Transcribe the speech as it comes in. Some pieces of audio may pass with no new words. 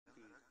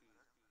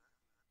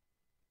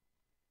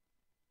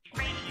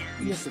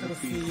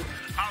Yesterday,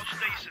 Our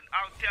station,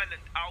 our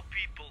talent, our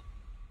people.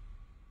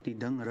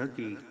 Tidang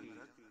Ragi.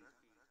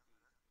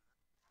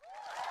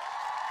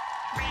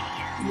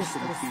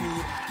 yesterday,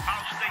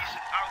 Our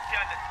station, our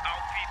talent,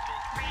 our people.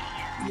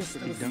 Tidang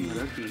yesterday,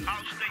 Ragi.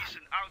 Our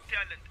station, our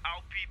talent,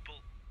 our people.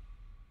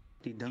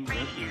 Tidang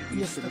Ragi.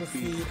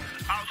 yesterday,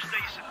 Our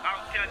station, our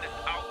talent,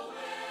 our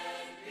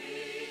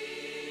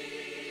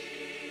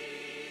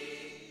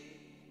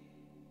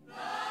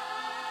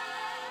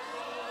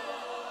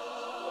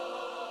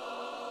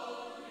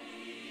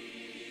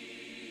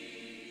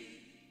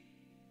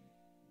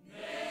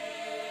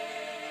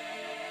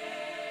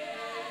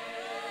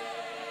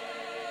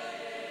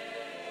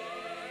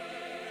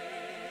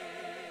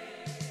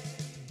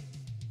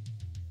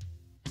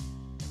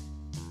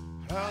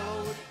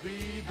Hallowed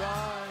be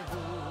thy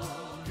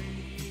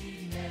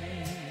holy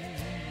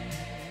name.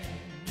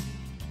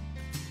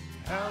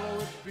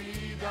 Hallowed be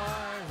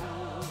thy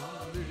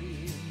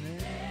holy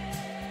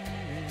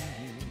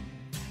name.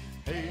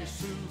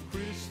 Jesus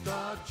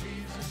Christ,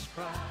 Jesus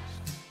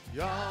Christ,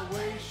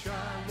 Yahweh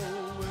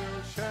Shalom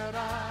El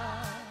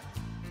Shaddai.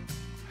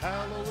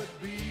 Hallowed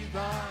be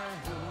thy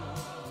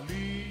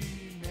holy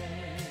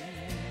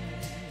name.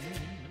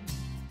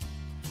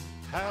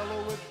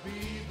 Hallowed be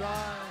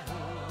thy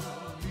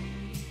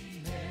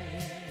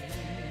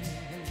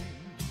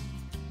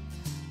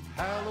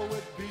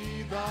hallowed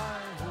be thy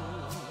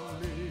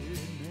holy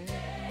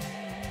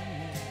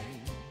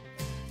name.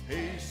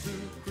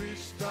 Jesus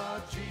Christ,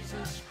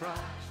 Jesus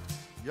Christ,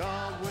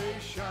 Yahweh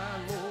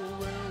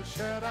Shalom El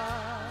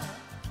Shaddai.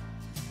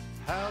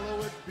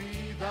 Hallowed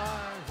be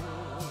thy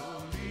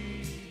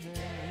holy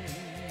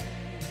name.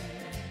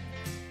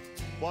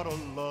 What a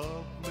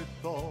lovely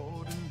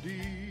thought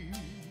indeed,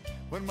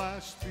 when my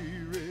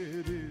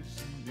spirit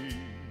is in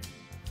need,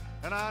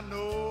 and I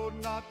know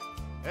not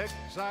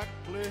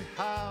exactly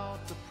how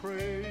to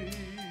pray.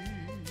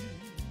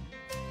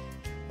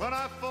 When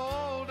I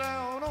fall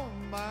down on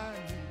my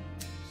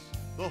knees,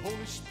 the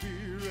Holy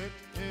Spirit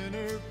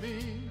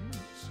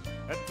intervenes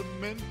at the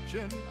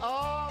mention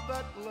of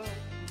that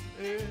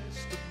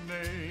lowest of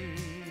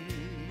names.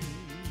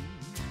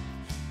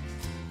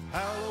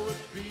 Hallowed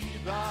be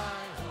thy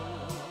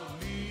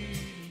holy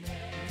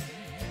name.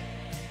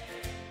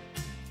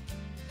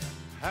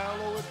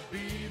 Hallowed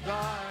be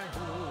thy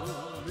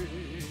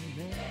holy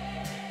name.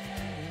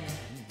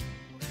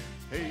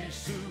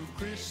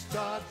 Jesus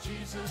Christ,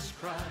 Jesus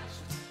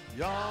Christ,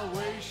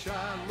 Yahweh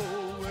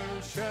Shalom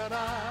El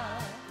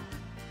Shaddai.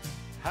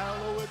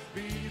 Hallowed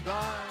be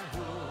thy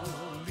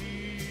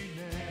holy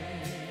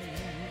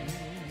name.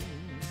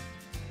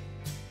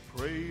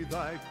 Pray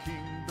thy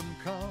kingdom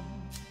come,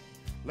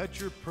 let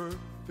your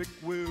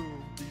perfect will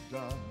be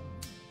done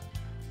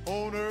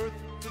on earth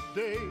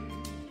today,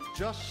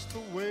 just the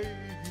way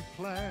you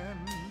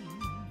planned.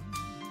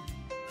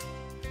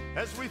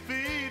 As we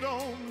feed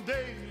on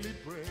daily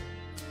bread,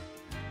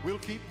 we'll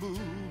keep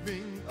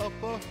moving up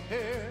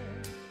ahead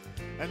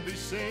and be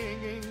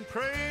singing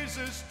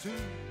praises to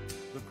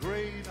the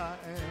great I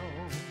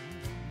am.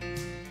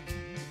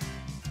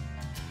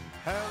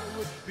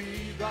 Hallowed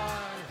be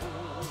thy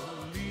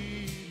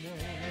holy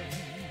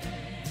name.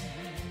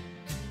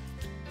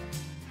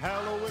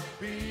 Hallowed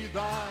be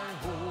thy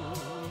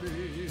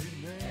holy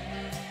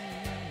name.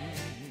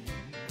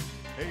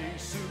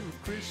 Jesus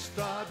Christ,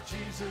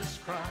 Jesus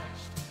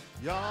Christ,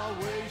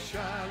 Yahweh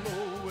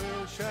Shalom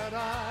El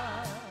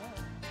Shaddai.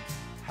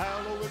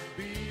 Hallowed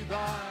be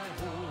thy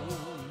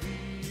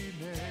holy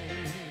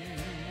name.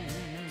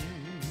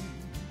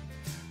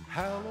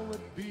 Hallowed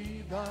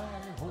be thy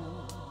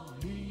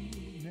holy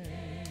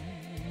name.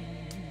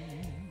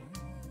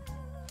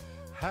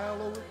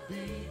 Hallowed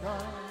be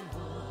thy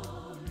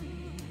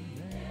holy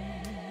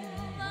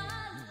name.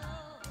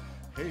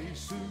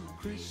 Jesus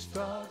Christ,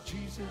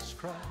 Jesus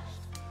Christ,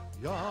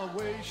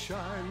 Yahweh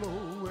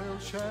Shalom El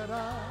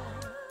Shaddai.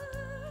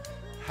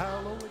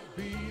 Hallowed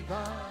be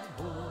thy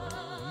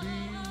holy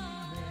name.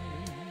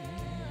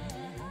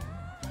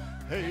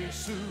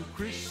 Jesus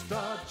Christ,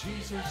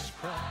 Jesus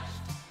Christ,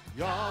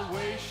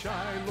 Yahweh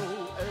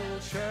Shalom El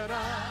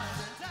Shaddai.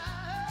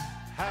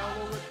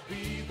 Hallowed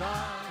be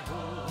thy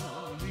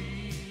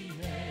holy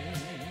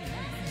name.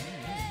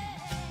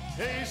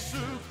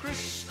 Jesus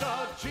Christ,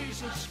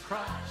 Jesus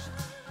Christ,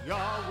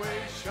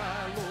 Yahweh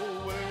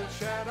Shalom El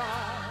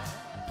Shaddai.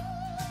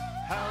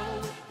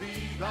 Hallowed be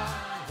thy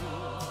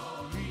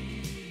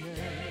holy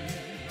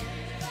name.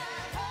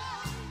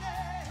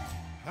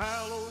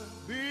 Hallowed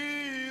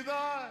be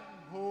thy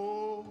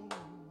holy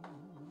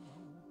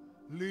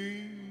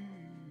name.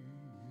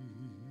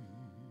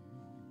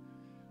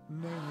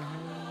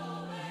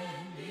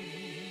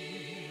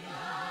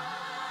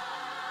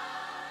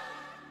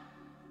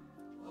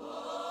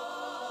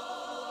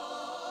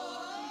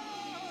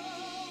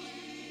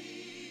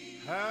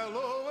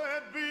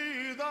 Hallowed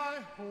be thy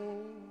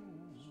holy.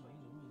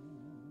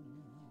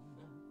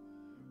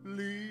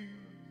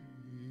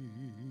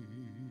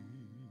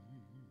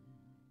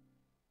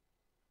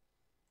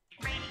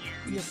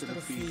 yesterday,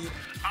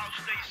 Our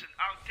station,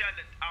 our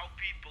talent, our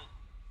people.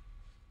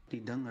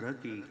 Tidang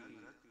Ragi.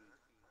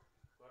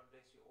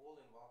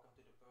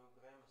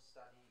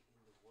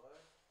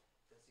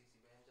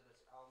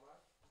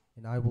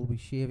 and I will be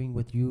sharing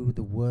with you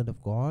the Word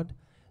of God.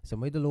 So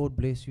may the Lord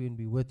bless you and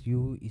be with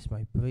you is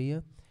my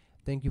prayer.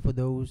 Thank you for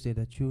those that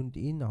are tuned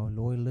in, our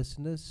loyal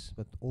listeners,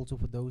 but also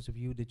for those of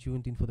you that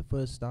tuned in for the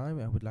first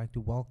time. I would like to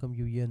welcome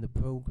you here in the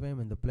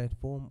program and the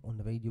platform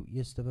on Radio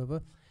East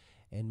River.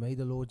 And may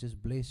the Lord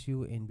just bless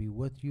you and be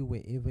with you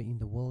wherever in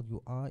the world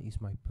you are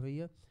is my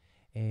prayer.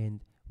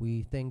 And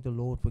we thank the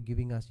Lord for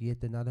giving us yet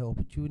another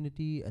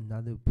opportunity,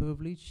 another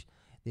privilege,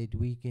 that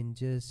we can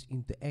just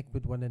interact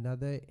with one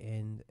another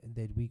and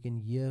that we can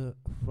hear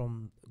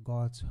from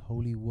God's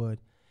holy word.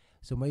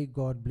 So may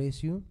God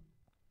bless you.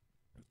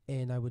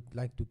 And I would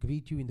like to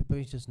greet you in the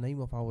precious name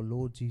of our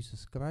Lord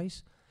Jesus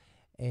Christ.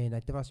 And I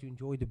trust you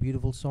enjoyed the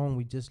beautiful song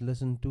we just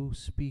listened to,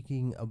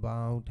 speaking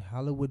about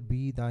hallowed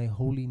be thy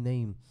holy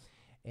name.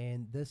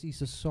 And this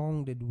is a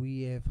song that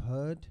we have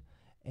heard,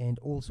 and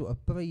also a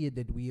prayer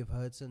that we have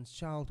heard since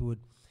childhood.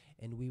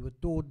 And we were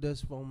taught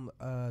this from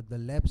the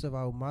laps of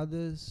our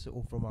mothers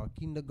or from our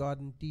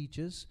kindergarten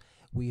teachers.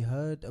 We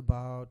heard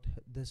about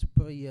this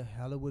prayer,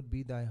 hallowed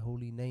be thy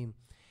holy name.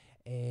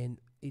 And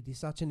it is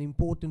such an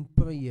important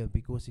prayer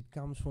because it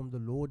comes from the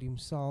Lord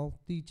himself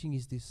teaching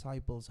his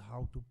disciples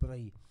how to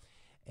pray.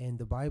 And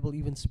the Bible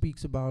even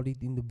speaks about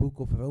it in the book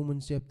of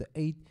Romans chapter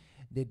 8,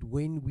 that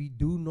when we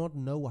do not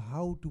know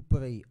how to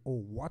pray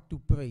or what to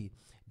pray,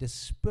 the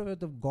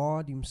Spirit of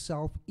God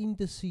himself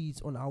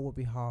intercedes on our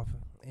behalf,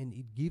 and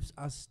it gives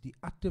us the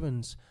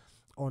utterance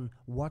on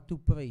what to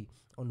pray,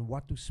 on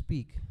what to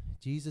speak.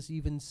 Jesus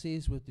even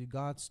says with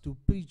regards to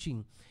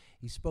preaching,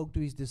 he spoke to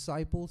his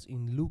disciples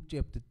in Luke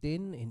chapter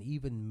 10 and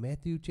even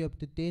Matthew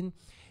chapter 10.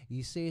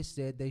 He says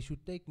that they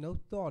should take no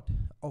thought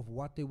of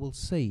what they will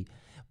say,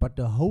 but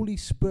the Holy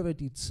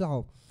Spirit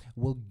itself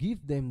will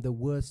give them the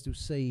words to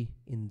say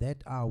in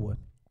that hour.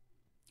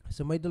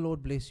 So may the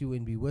Lord bless you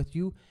and be with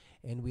you.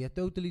 And we are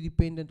totally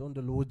dependent on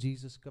the Lord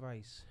Jesus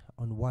Christ,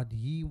 on what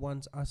he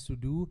wants us to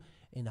do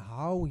and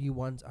how he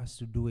wants us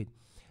to do it.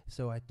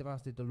 So I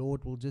trust that the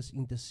Lord will just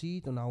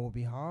intercede on our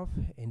behalf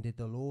and that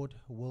the Lord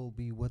will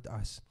be with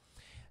us.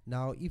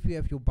 Now, if you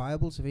have your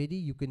Bibles ready,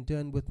 you can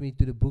turn with me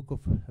to the book of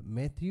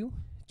Matthew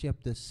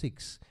chapter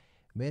 6.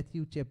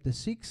 Matthew chapter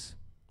 6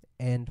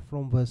 and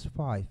from verse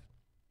 5.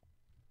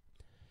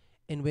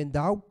 And when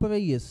thou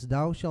prayest,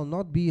 thou shalt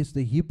not be as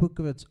the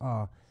hypocrites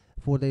are,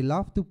 for they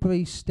love to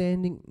pray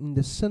standing in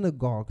the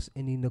synagogues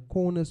and in the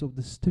corners of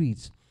the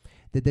streets,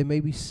 that they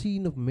may be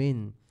seen of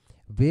men.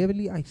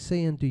 Verily I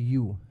say unto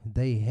you,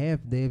 they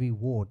have their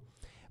reward.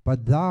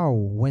 But thou,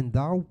 when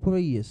thou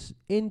prayest,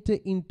 enter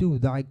into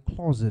thy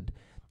closet,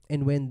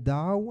 and when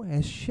thou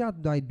hast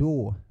shut thy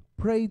door,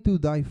 pray to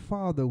thy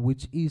Father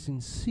which is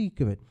in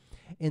secret,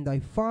 and thy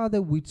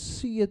Father which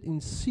seeth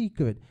in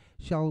secret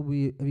shall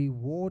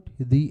reward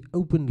thee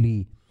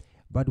openly.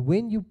 But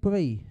when you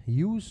pray,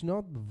 use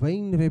not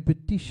vain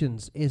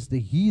repetitions as the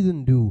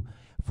heathen do,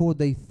 for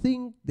they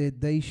think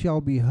that they shall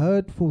be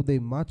heard for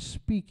their much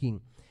speaking.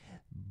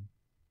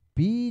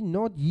 Be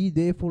not ye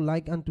therefore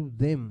like unto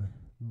them,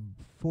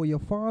 for your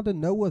Father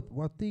knoweth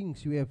what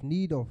things you have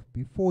need of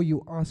before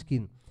you ask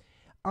him.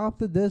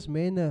 After this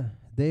manner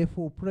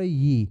therefore pray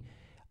ye,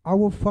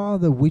 Our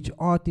Father which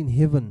art in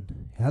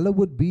heaven,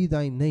 hallowed be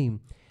thy name.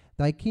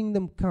 Thy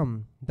kingdom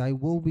come, thy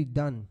will be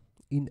done,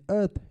 in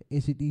earth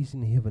as it is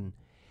in heaven.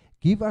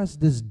 Give us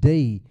this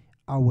day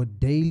our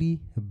daily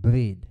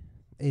bread,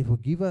 and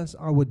forgive us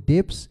our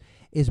debts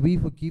as we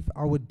forgive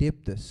our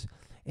debtors.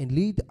 And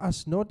lead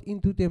us not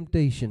into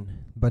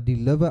temptation, but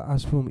deliver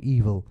us from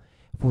evil.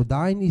 For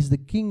thine is the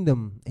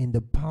kingdom, and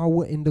the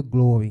power, and the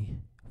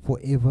glory,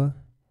 forever.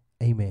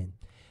 Amen.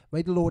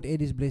 May the Lord add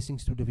his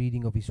blessings to the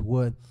reading of his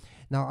word.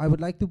 Now I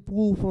would like to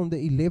pull from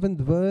the 11th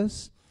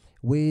verse,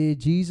 where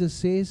Jesus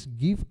says,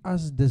 Give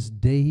us this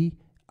day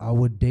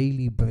our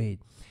daily bread.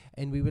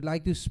 And we would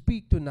like to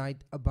speak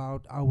tonight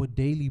about our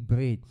daily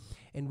bread.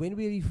 And when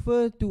we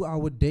refer to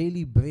our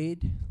daily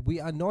bread, we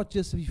are not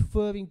just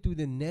referring to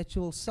the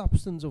natural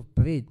substance of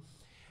bread.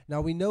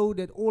 Now we know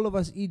that all of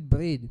us eat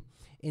bread,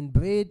 and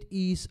bread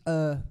is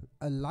a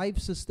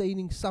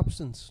life-sustaining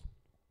substance.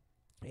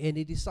 And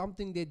it is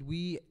something that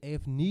we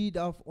have need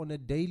of on a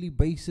daily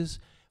basis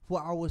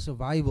for our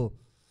survival.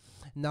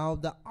 Now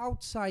the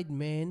outside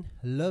man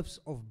loves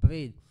of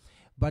bread,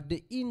 but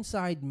the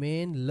inside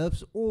man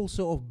loves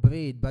also of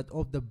bread, but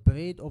of the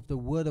bread of the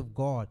word of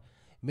God.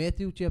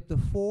 Matthew chapter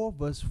 4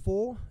 verse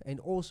 4 and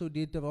also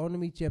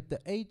Deuteronomy chapter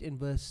 8 and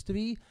verse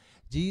 3,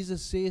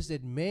 Jesus says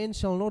that man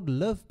shall not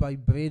live by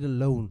bread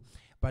alone,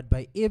 but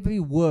by every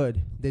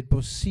word that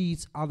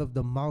proceeds out of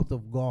the mouth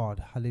of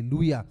God.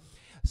 Hallelujah.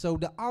 So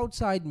the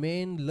outside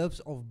man lives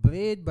of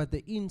bread, but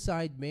the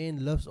inside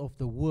man lives of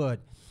the word.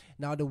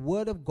 Now the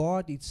word of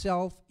God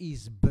itself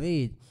is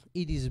bread.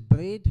 It is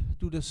bread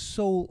to the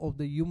soul of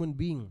the human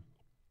being.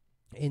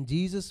 And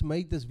Jesus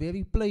made this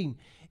very plain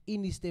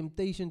in his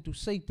temptation to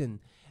Satan.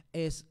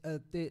 As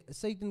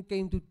Satan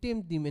came to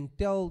tempt him and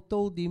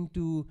told him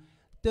to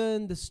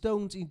turn the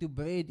stones into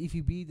bread if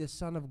you be the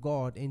Son of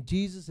God. And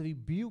Jesus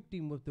rebuked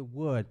him with the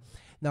word.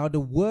 Now the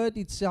word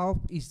itself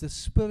is the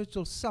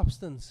spiritual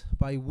substance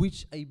by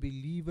which a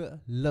believer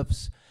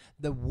lives.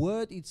 The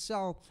word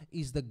itself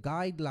is the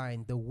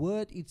guideline. The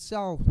word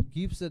itself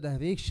gives the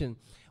direction.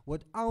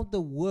 Without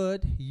the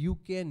word, you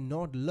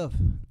cannot live.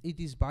 It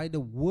is by the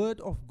word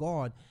of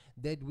God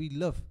that we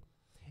live.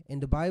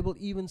 And the Bible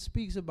even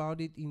speaks about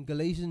it in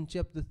Galatians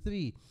chapter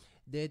 3,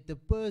 that the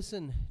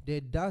person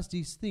that does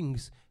these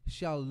things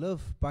shall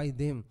live by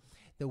them.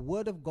 The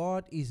word of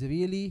God is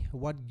really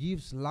what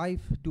gives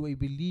life to a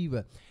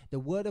believer. The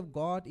word of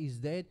God is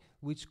that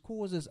which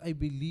causes a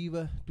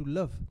believer to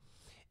live.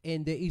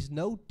 And there is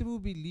no true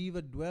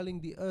believer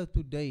dwelling the earth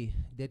today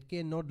that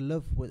cannot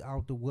live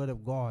without the word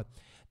of God.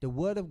 The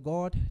word of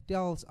God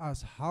tells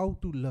us how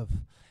to live.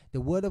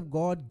 The word of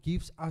God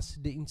gives us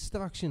the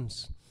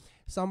instructions.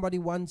 Somebody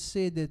once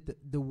said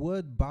that the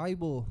word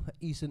Bible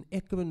is an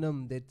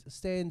acronym that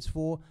stands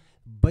for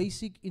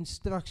basic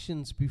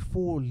instructions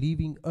before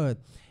leaving earth.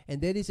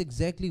 And that is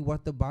exactly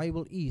what the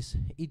Bible is.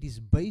 It is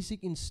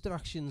basic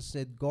instructions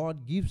that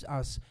God gives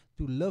us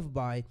to live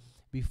by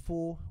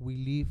before we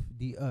leave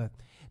the earth.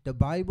 The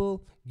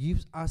Bible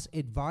gives us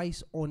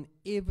advice on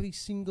every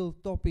single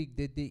topic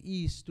that there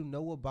is to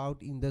know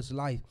about in this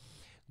life.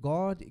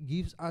 God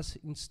gives us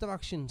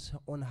instructions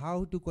on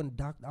how to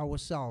conduct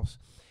ourselves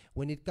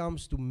when it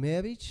comes to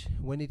marriage,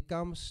 when it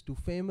comes to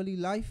family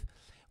life,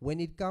 when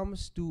it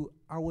comes to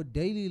our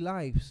daily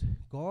lives.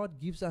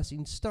 God gives us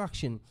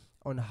instruction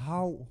on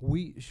how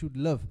we should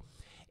live.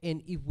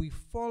 And if we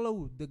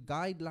follow the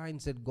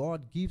guidelines that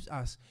God gives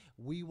us,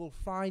 we will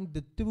find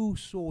the true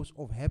source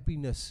of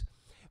happiness.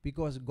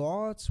 Because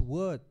God's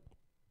word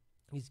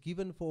is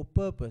given for a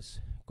purpose.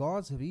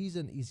 God's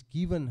word is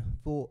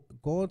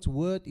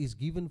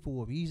given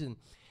for a reason.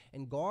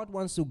 And God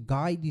wants to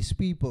guide his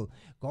people.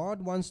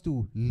 God wants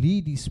to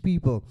lead his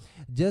people.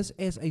 Just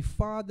as a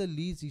father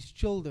leads his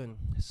children,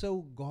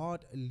 so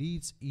God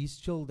leads his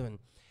children.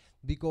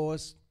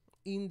 Because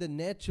in the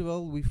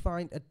natural, we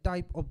find a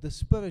type of the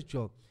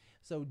spiritual.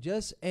 So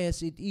just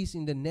as it is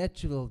in the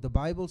natural, the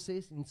Bible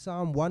says in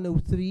Psalm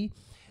 103,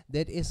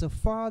 that as a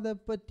father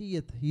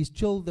pitieth his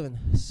children,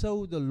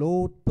 so the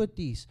Lord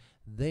pities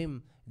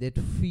them that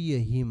fear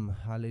him.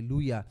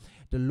 Hallelujah.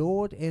 The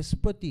Lord has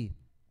pity,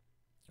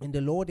 and the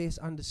Lord has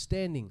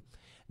understanding.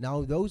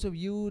 Now, those of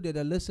you that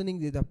are listening,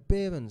 that are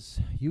parents,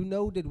 you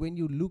know that when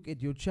you look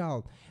at your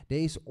child, there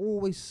is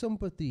always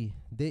sympathy,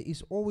 there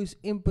is always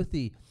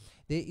empathy,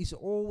 there is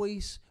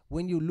always,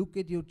 when you look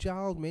at your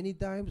child, many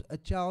times a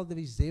child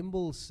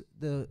resembles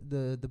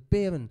the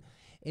parent.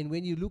 And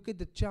when you look at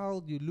the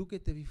child, you look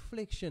at the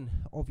reflection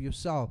of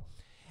yourself.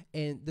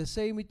 And the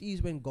same it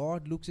is when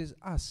God looks at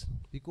us,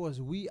 because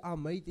we are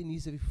made in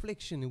his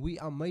reflection, we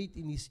are made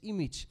in his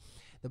image.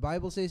 The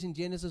Bible says in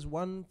Genesis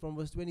 1 from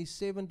verse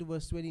 27 to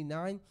verse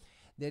 29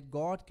 that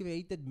God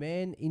created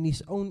man in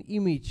his own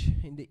image.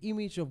 In the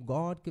image of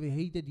God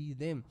created he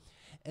them.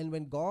 And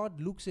when God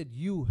looks at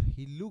you,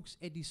 he looks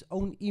at his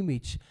own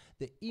image,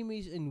 the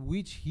image in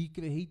which he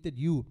created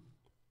you.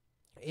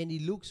 And he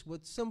looks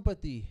with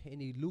sympathy, and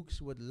he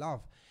looks with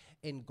love.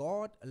 And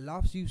God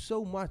loves you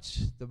so much.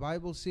 The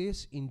Bible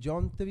says in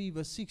John 3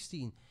 verse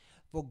 16,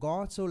 for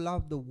God so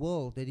loved the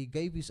world that he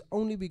gave his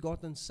only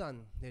begotten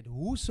Son, that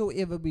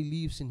whosoever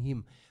believes in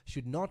him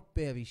should not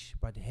perish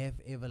but have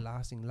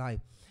everlasting life.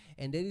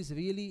 And that is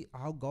really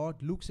how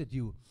God looks at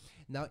you.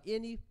 Now,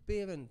 any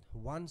parent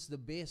wants the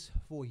best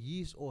for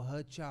his or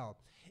her child.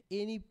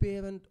 Any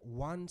parent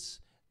wants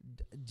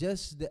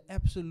just the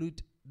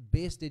absolute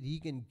best that he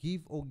can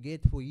give or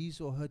get for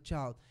his or her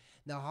child.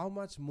 Now, how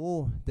much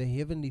more the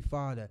Heavenly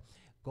Father?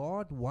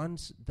 God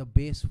wants the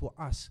best for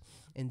us,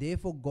 and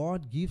therefore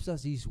God gives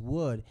us his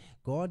word.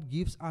 God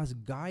gives us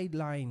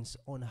guidelines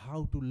on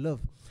how to live.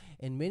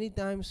 And many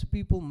times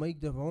people make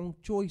the wrong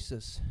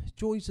choices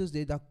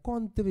that are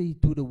contrary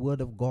to the word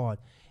of God,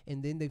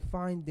 and then they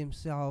find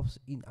themselves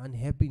in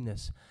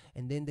unhappiness,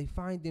 and then they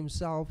find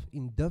themselves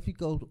in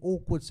difficult,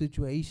 awkward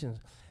situations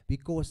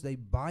because they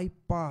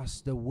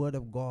bypass the word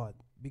of God,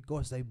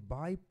 because they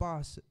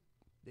bypass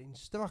the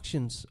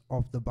instructions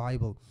of the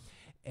Bible,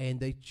 and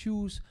they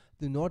choose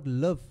to not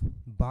live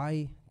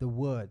by the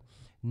word,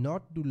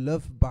 not to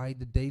live by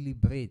the daily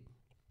bread.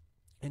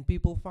 And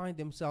people find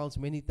themselves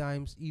many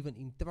times even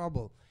in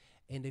trouble,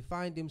 and they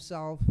find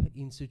themselves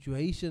in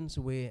situations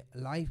where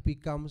life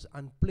becomes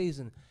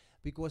unpleasant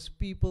because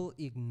people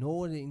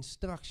ignore the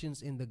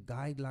instructions and the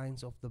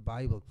guidelines of the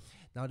Bible.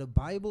 Now, the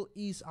Bible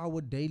is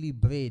our daily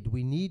bread.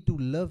 We need to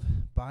live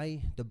by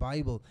the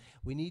Bible.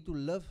 We need to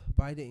live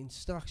by the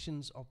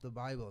instructions of the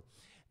Bible.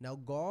 Now,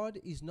 God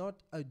is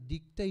not a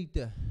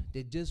dictator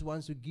that just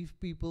wants to give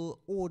people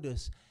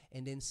orders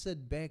and then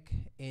sit back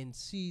and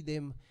see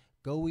them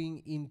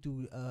going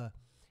into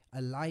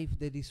a life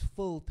that is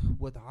filled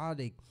with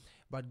heartache.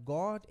 But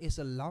God, as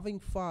a loving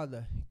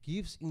Father,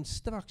 gives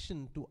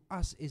instruction to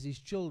us as his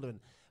children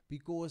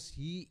because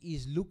he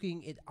is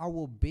looking at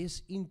our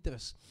best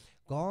interests.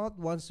 God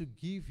wants to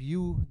give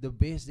you the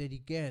best that he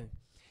can.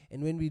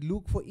 And when we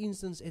look, for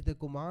instance, at the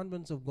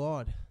commandments of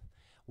God,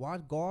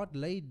 what God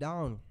laid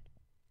down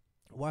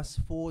was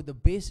for the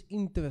best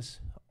interest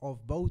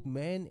of both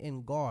man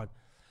and God.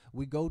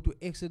 We go to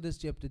Exodus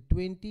chapter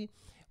 20,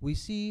 we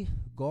see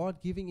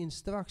God giving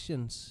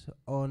instructions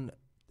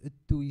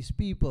to his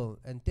people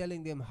and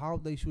telling them how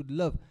they should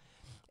live.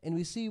 And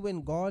we see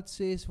when God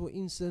says, for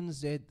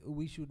instance, that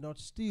we should not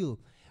steal,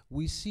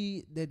 we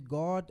see that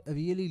God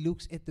really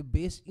looks at the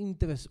best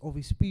interest of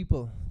his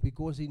people,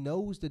 because he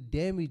knows the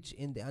damage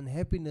and the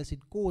unhappiness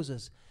it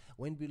causes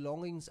when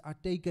belongings are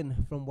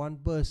taken from one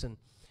person.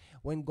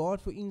 When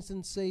God, for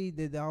instance, say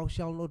that thou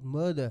shalt not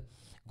murder,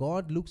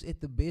 God looks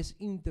at the best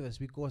interest,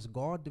 because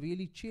God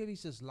really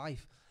cherishes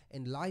life,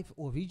 and life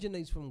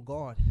originates from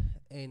God.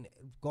 And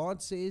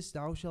God says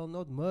thou shalt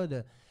not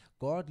murder.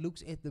 God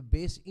looks at the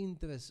best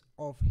interest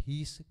of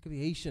his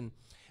creation,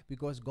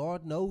 because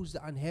God knows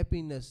the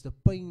unhappiness, the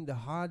pain, the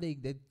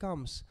heartache that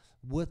comes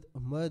with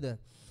murder.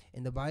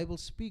 And the Bible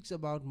speaks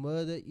about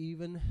murder,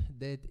 even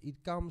that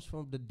it comes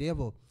from the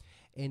devil,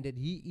 and that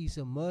he is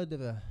a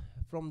murderer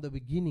from the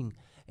beginning,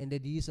 and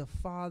that he is a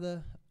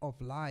father of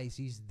lies.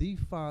 He's the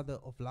father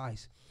of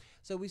lies.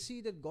 So we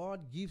see that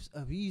God gives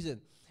a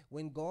reason.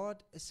 When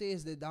God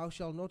says that thou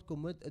shalt not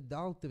commit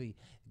adultery,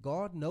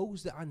 God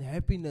knows the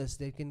unhappiness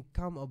that can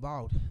come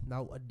about.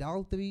 Now,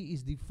 adultery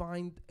is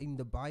defined in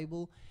the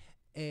Bible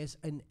as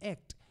an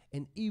act,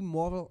 an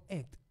immoral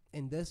act.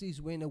 And this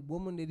is when a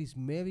woman that is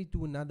married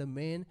to another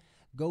man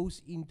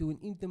goes into an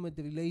intimate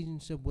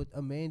relationship with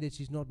a man that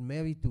she's not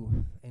married to.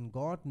 And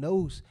God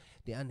knows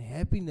the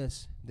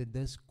unhappiness that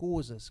this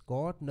causes.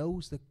 God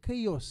knows the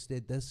chaos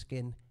that this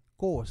can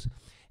cause.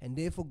 And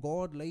therefore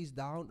God lays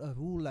down a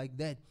rule like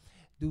that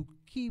to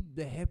keep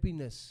the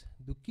happiness,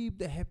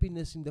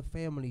 in the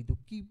family, to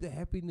keep the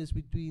happiness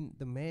between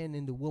the man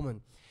and the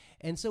woman.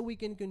 And so we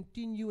can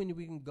continue and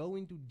we can go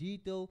into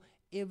detail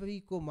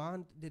every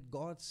command that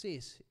God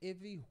says,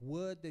 every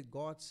word that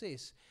God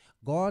says.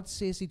 God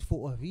says it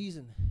for a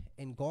reason,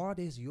 and God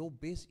has your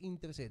best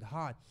interest at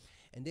heart.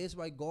 And that's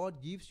why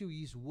God gives you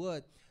his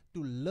word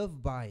to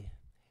live by.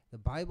 The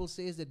Bible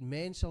says that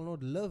man shall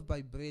not live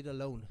by bread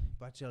alone,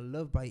 but shall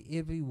live by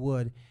every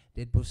word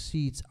that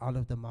proceeds out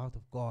of the mouth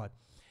of God.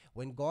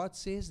 When God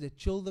says that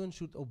children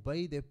should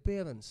obey their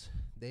parents,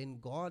 then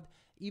God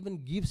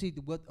even gives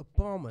it with a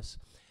promise.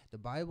 The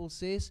Bible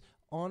says,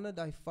 honor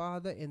thy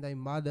father and thy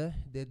mother,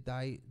 that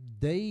thy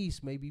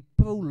days may be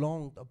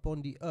prolonged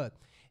upon the earth,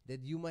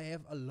 that you may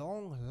have a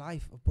long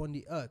life upon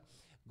the earth.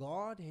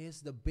 God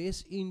has the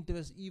best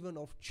interest even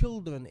of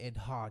children at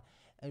heart.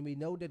 And we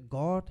know that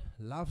God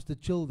loves the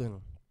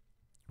children.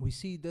 We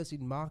see this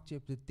in Mark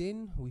chapter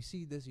 10. We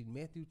see this in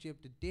Matthew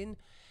chapter 10.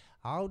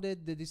 How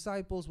that the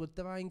disciples were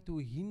trying to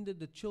hinder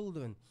the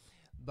children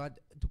but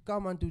to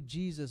come unto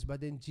Jesus.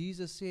 But then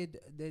Jesus said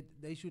that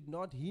they should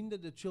not hinder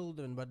the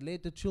children, but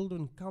let the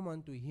children come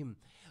unto him.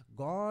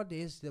 God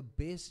has the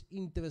best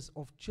interest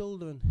of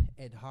children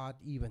at heart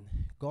even.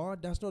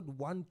 God does not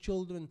want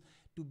children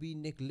to be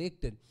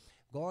neglected.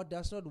 God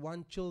does not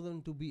want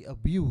children to be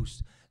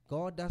abused.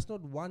 God does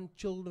not want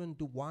children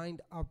to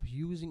wind up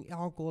using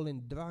alcohol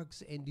and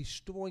drugs and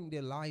destroying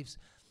their lives.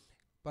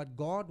 But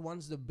God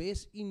wants the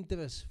best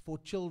interest for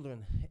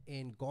children,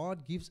 and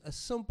God gives a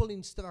simple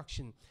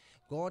instruction.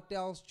 God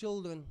tells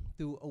children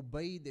to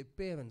obey their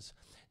parents.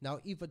 Now,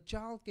 if a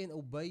child can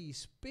obey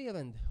his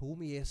parent,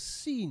 whom he has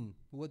seen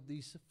with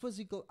his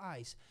physical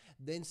eyes,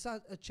 then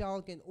such a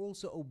child can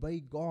also obey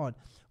God,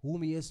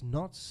 whom he has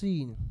not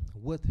seen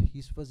with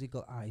his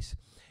physical eyes.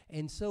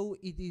 And so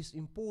it is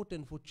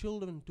important for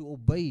children to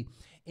obey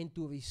and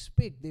to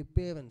respect their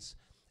parents,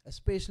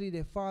 especially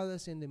their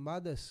fathers and their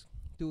mothers,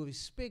 to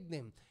respect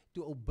them,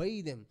 to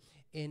obey them.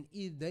 And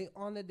if they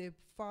honor their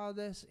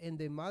fathers and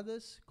their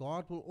mothers,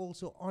 God will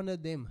also honor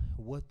them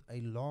with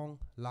a long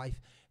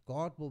life.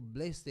 God will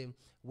bless them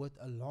with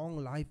a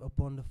long life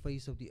upon the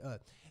face of the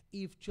earth,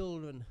 if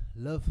children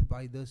live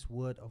by this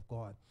word of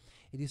God.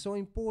 It is so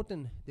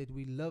important that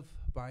we live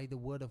by the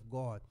word of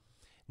God.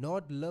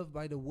 Not live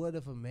by the word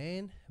of a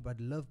man, but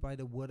live by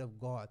the word of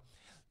God.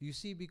 You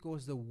see,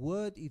 because the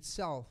word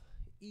itself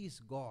is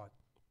God.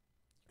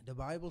 The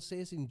Bible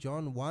says in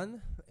John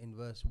 1 in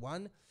verse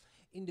 1,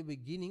 in the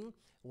beginning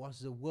was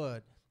the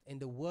Word, and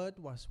the Word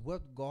was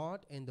with God,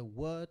 and the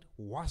Word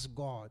was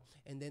God.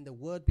 And then the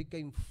Word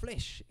became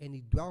flesh, and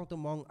he dwelt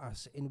among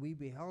us, and we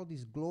beheld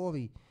his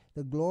glory.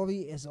 The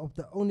glory as of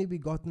the only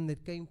begotten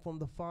that came from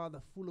the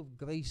Father, full of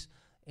grace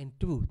and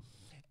truth.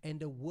 And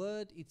the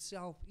Word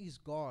itself is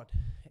God.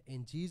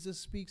 And Jesus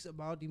speaks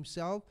about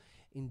himself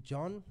in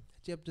John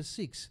chapter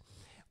 6,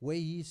 where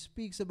he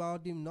speaks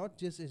about him not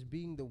just as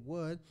being the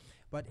Word,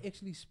 but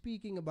actually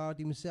speaking about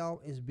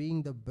himself as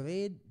being the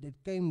bread that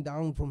came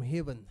down from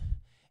heaven.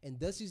 And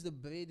this is the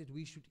bread that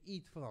we should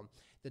eat from,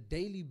 the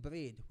daily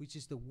bread, which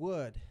is the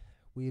word.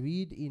 We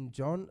read in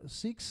John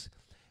 6,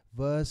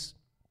 verse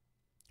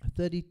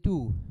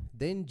 32,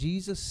 Then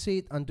Jesus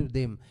said unto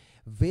them,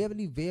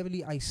 Verily,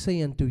 verily, I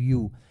say unto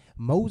you,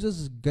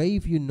 Moses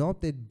gave you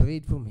not that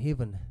bread from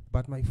heaven,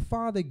 but my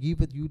Father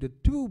giveth you the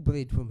true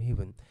bread from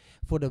heaven.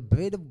 For the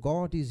bread of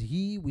God is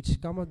he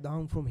which cometh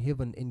down from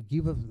heaven, and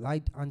giveth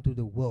light unto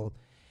the world.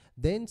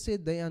 Then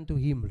said they unto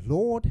him,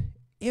 Lord,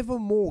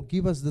 evermore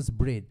give us this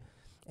bread.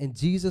 And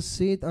Jesus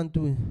said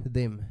unto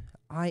them,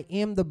 I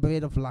am the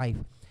bread of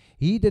life.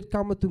 He that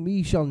cometh to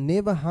me shall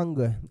never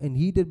hunger, and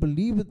he that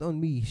believeth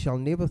on me shall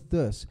never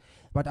thirst.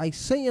 But I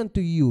say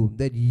unto you,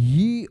 that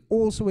ye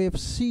also have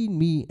seen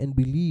me, and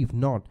believe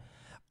not.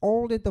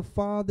 All that the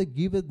Father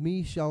giveth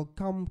me shall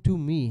come to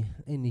me,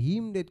 and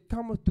him that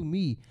cometh to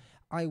me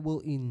I will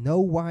in no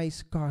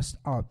wise cast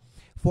out.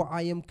 For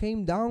I am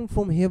came down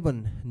from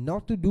heaven,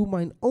 not to do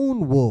mine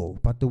own will,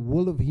 but the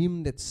will of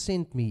him that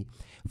sent me.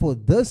 For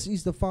this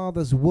is the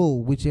Father's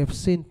will which hath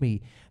sent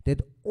me,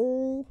 that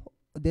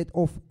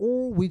of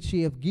all which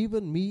he hath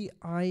given me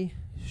I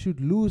should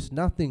lose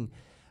nothing,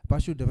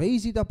 but should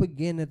raise it up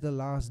again at the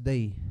last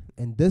day.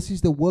 And this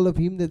is the will of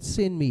him that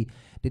sent me,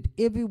 that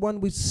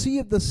everyone which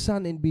seeth the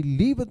Son and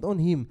believeth on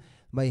him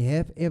may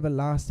have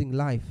everlasting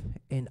life,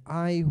 and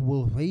I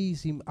will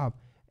raise him up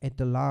at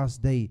the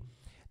last day.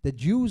 The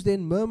Jews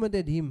then murmured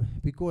at him,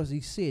 because he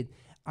said,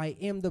 I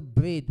am the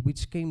bread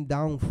which came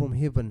down from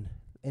heaven.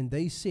 And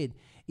they said,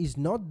 Is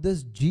not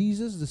this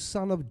Jesus, the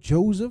son of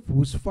Joseph,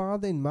 whose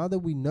father and mother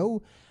we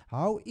know?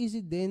 How is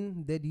it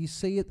then that he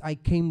saith, I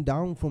came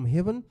down from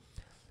heaven?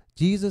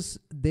 Jesus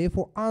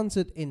therefore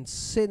answered and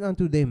said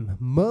unto them,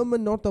 Murmur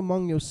not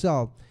among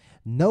yourselves.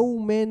 No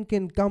man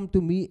can come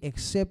to me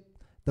except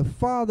the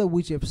Father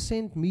which hath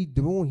sent me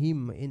draw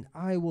him, and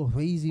I will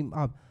raise him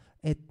up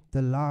at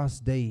the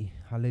last day.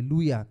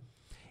 Hallelujah.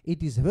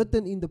 It is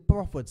written in the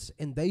prophets,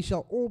 and they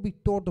shall all be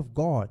taught of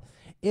God.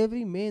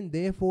 Every man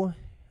therefore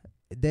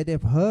that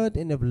have heard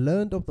and have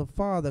learned of the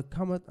Father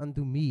cometh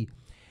unto me.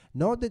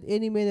 Not that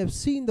any man have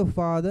seen the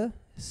Father,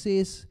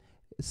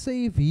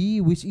 save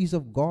he which is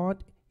of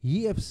God,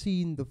 he hath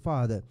seen the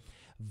Father.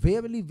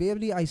 Verily,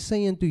 verily, I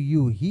say unto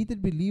you, he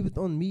that believeth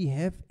on me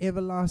hath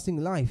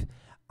everlasting life.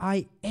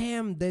 I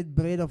am that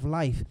bread of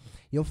life.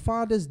 Your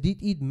fathers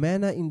did eat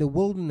manna in the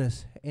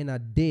wilderness, and are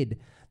dead.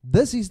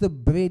 This is the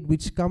bread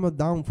which cometh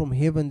down from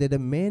heaven, that a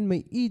man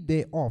may eat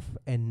thereof,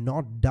 and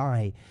not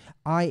die.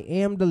 I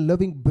am the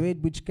living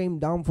bread which came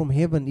down from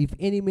heaven. If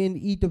any man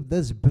eat of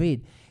this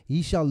bread,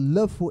 he shall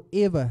live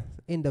forever.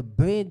 And the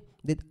bread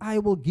that I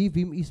will give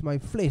him is my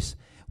flesh,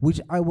 which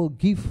I will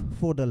give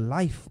for the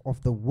life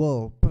of the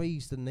world.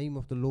 Praise the name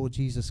of the Lord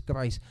Jesus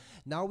Christ.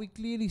 Now we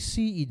clearly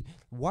see it.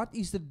 What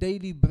is the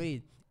daily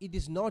bread? It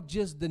is not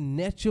just the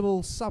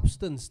natural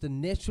substance, the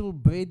natural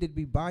bread that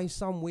we buy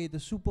somewhere at the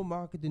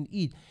supermarket and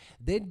eat.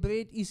 That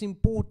bread is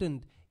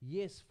important,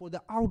 yes, for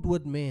the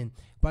outward man.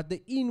 But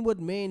the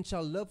inward man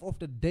shall live off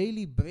the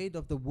daily bread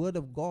of the word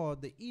of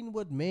God. The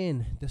inward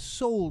man, the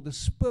soul, the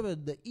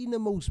spirit, the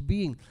innermost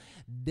being,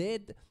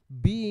 that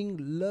being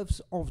loves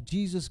of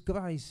Jesus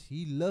Christ.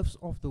 He loves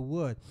of the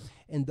word.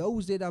 And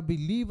those that are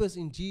believers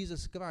in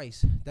Jesus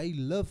Christ, they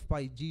live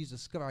by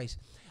Jesus Christ.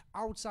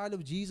 Outside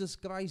of Jesus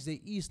Christ, there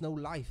is no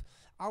life.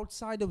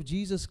 Outside of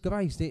Jesus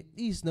Christ, there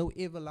is no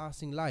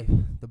everlasting life.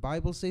 The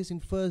Bible says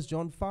in 1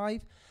 John 5,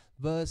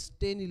 verse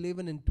 10,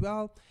 11, and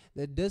 12,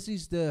 that this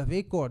is the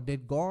record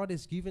that God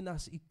has given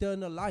us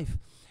eternal life.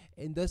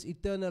 And this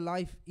eternal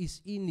life is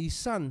in his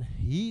Son.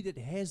 He that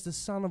has the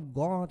Son of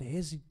God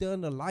has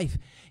eternal life.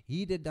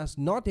 He that does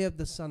not have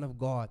the Son of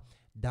God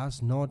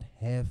does not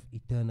have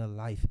eternal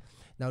life.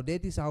 Now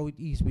that is how it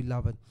is,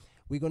 beloved.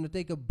 We're going to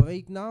take a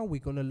break now. We're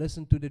going to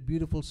listen to that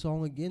beautiful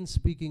song again,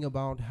 speaking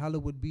about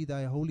Hallowed Be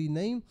Thy Holy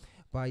Name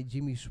by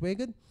Jimmy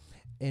Swaggart.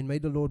 And may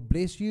the Lord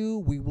bless you.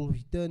 We will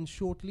return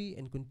shortly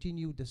and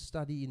continue the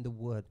study in the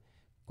Word.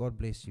 God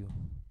bless you.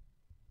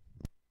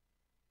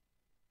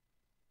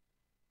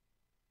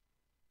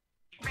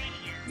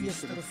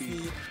 Yes,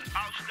 proceed.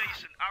 Our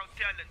station, our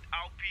talent,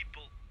 our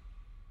people.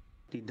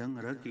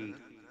 Tidang Raki.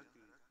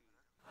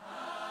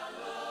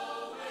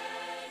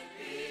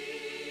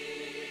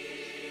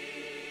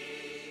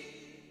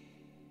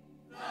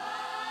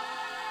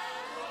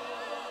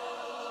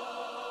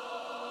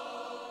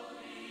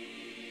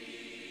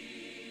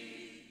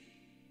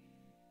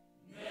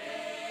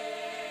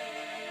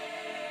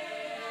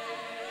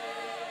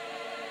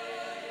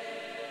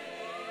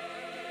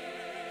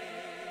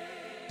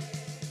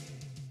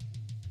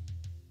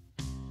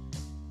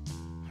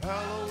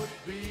 Hallowed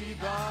be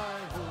thy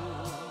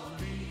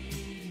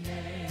holy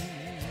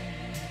name.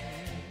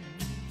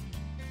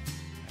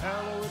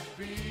 Hallowed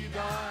be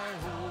thy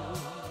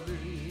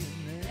holy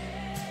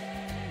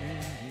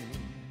name.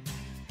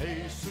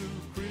 Jesus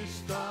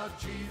Christ,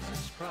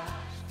 Jesus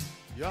Christ,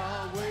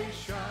 Yahweh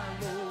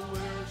Shalom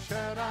El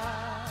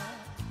Shaddai.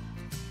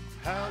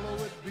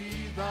 Hallowed be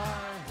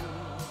thy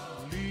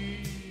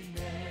holy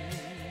name.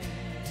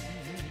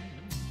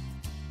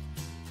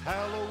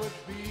 Hallowed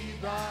be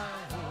thy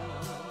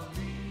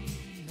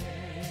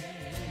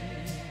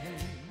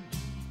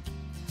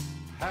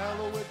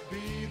hallowed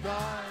be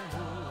thy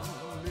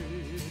holy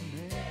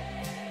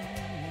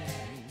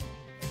name.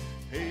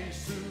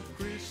 Jesus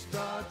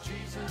Christ,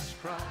 Jesus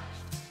Christ,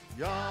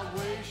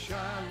 Yahweh Shalom.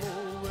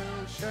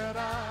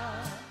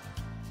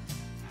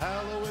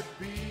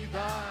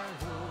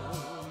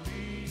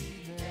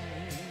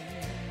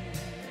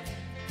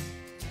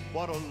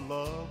 What a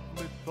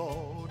lovely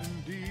thought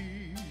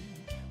indeed,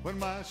 when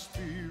my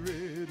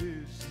spirit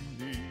is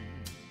in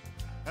need,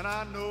 and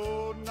I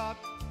know not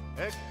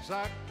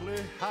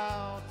exactly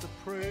how to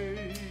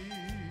pray.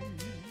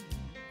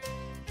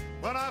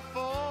 When I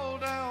fall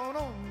down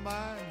on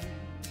my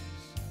knees,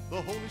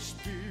 the Holy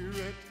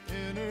Spirit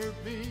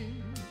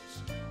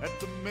intervenes at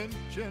the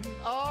mention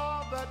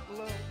of that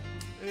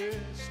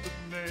loveliest of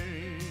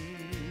names.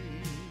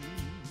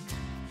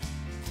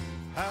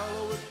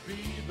 Hallowed be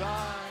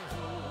thy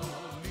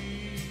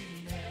holy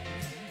name.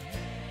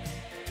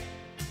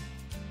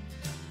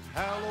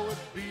 Hallowed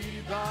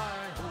be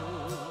thy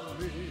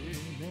holy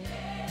name.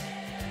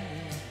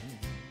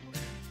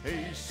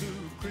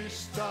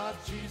 Jesus Christ,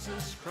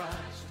 Jesus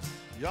Christ,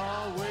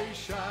 Yahweh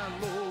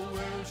Shalom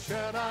El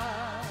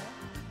Shaddai.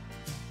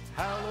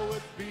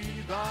 Hallowed be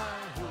thy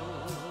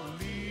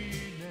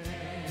holy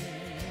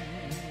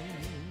name.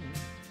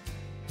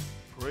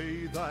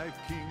 Pray thy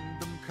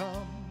kingdom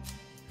come,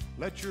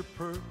 let your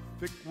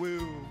perfect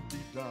will be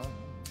done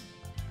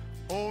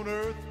on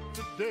earth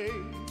today,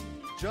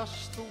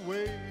 just the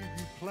way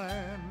you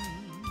planned.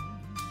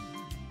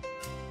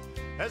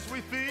 As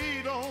we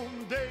feed on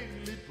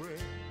daily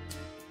bread,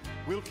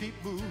 we'll keep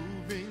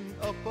moving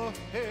up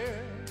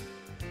ahead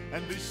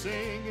and be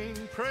singing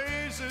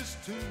praises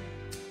to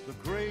the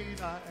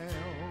great I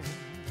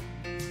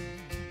am.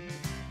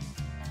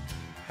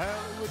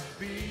 Hallowed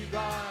be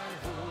thy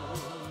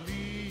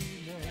holy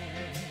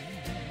name.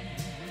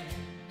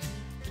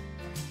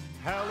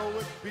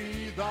 Hallowed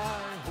be thy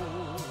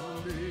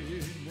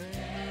holy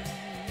name.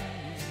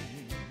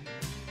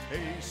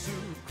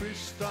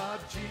 Jesus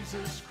Christ,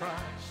 Jesus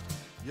Christ,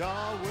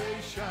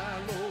 Yahweh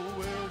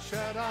Shalom El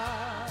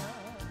Shaddai.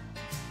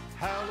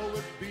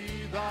 Hallowed be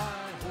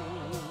thy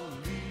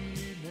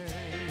holy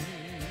name.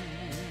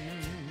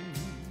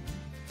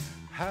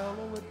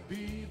 Hallowed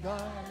be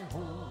thy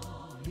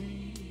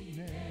holy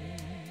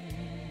name.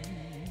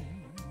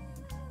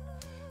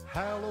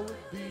 Hallowed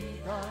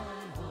be thy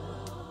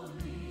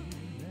holy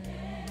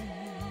name.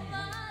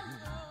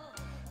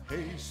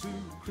 Jesus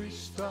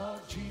Christ,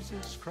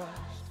 Jesus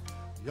Christ,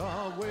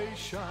 Yahweh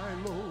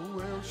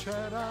Shalom El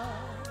Shaddai.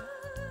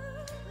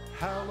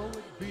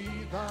 Hallowed be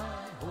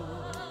thy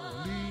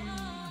holy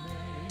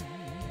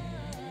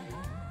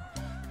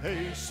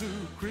name.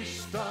 Jesus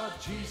Christ,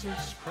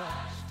 Jesus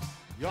Christ,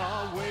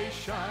 Yahweh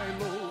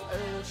Shalom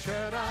El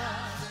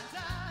Shaddai.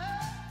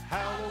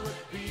 Hallowed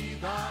be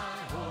thy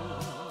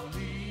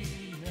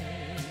holy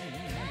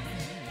name.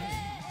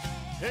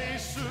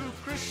 Jesus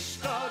Christ,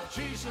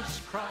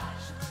 Jesus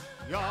Christ,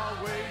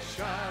 Yahweh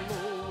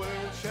Shalom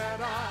El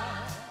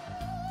Shaddai.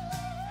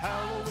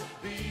 Hallowed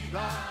be thy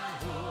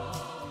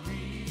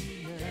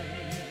holy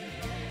name.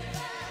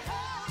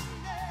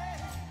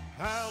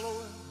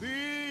 Hallowed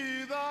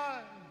be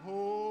thy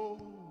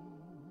holy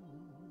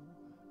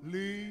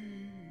name.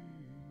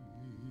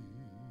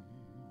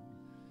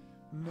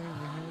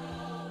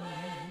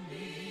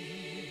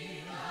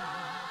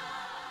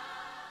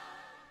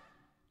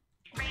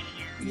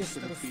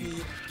 Eerste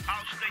rivier,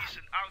 Our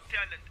station, our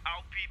talent,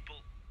 our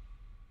people.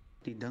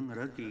 Tidang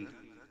Raki.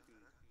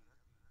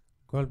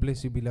 God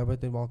bless you,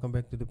 beloved, and welcome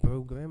back to the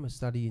program, a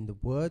study in the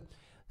Word.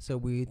 So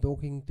we're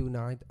talking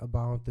tonight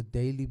about the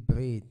daily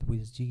bread,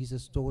 which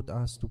Jesus taught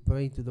us to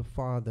pray to the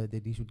Father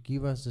that He should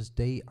give us this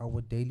day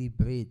our daily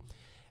bread.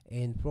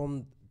 And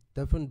from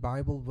different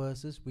Bible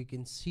verses, we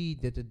can see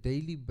that the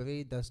daily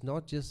bread does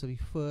not just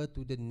refer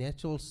to the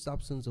natural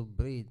substance of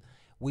bread,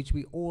 which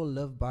we all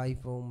live by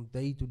from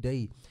day to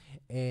day.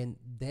 And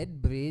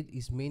that bread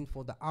is meant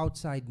for the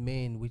outside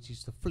man, which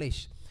is the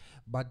flesh.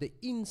 But the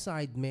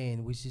inside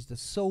man, which is the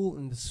soul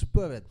and the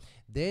spirit,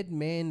 that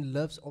man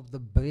lives of the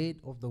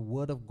bread of the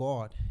word of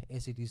God.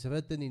 As it is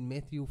written in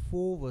Matthew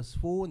 4 verse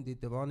 4 and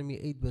Deuteronomy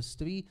 8 verse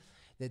 3,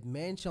 that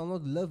man shall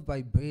not live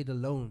by bread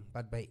alone,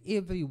 but by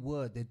every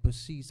word that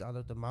proceeds out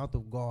of the mouth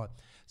of God.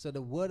 So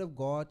the word of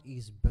God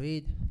is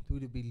bread to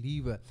the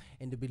believer,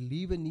 and the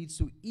believer needs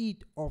to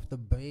eat of the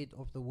bread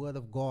of the word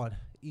of God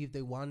if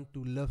they want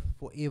to live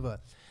forever.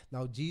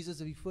 Now Jesus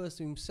refers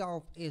to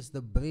himself as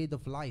the bread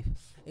of life,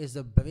 as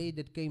the bread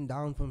that came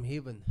down from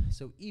heaven.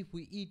 So if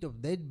we eat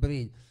of that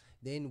bread,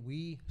 then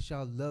we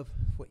shall live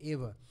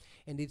forever.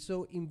 And it's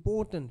so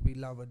important,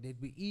 beloved,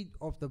 that we eat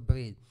of the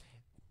bread,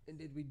 and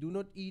that we do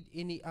not eat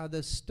any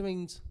other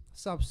strange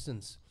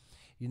substance.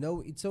 You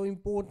know, it's so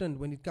important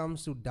when it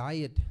comes to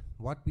diet,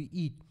 what we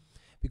eat,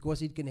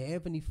 because it can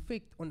have an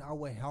effect on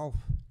our health,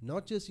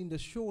 not just in the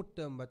short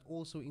term, but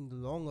also in the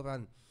long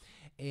run.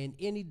 And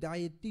any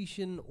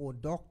dietitian or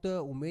doctor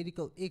or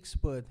medical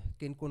expert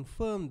can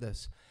confirm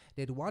this,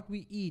 that what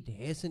we eat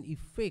has an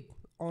effect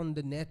on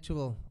the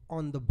natural,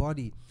 on the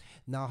body.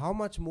 Now, how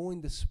much more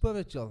in the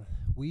spiritual?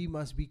 We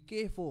must be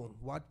careful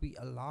what we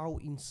allow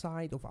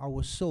inside of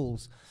our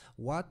souls,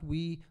 what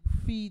we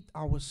feed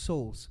our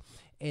souls.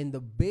 And the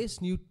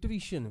best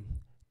nutrition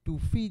to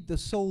feed the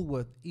soul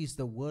with is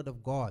the Word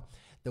of God.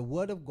 The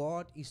Word of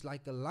God is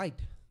like a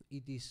light.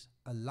 It is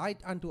a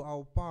light unto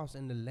our paths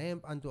and a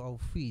lamp unto our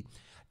feet.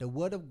 The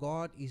Word of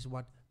God is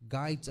what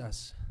guides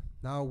us.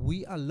 Now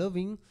we are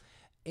living,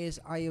 as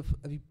I have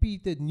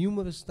repeated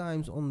numerous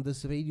times on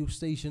this radio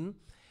station,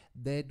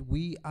 that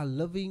we are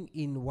living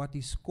in what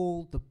is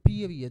called the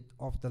period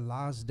of the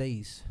last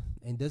days.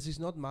 And this is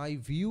not my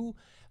view,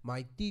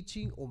 my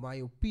teaching, or my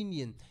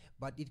opinion,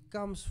 but it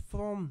comes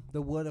from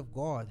the Word of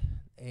God.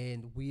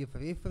 And we have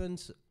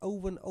referenced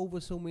over and over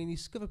so many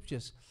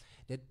scriptures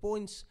that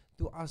points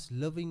to us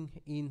living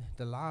in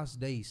the last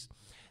days.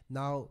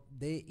 Now,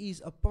 there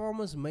is a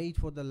promise made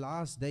for the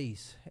last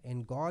days,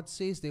 and God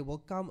says there will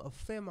come a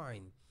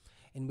famine.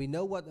 And we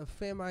know what a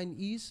famine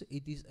is.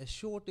 It is a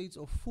shortage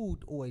of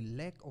food or a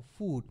lack of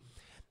food.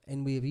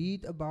 And we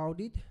read about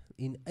it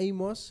in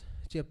Amos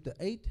chapter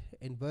 8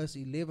 and verse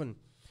 11,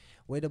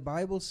 where the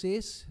Bible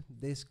says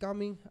there's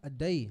coming a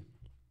day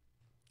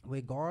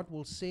where God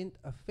will send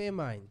a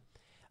famine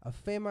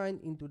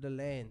into the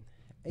land.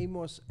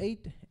 Amos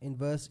 8 and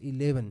verse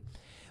 11.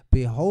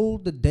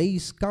 Behold, the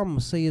days come,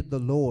 saith the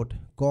Lord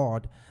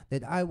God,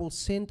 that I will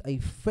send a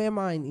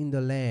famine in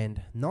the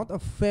land, not a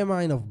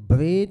famine of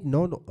bread,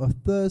 not a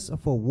thirst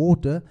for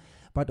water,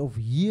 but of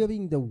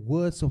hearing the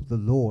words of the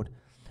Lord.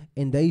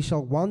 And they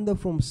shall wander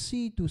from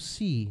sea to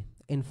sea,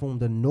 and from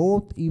the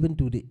north even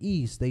to the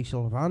east. They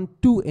shall run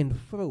to and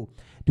fro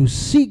to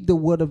seek the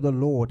word of the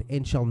Lord,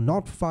 and shall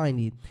not find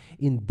it.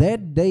 In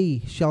that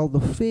day shall the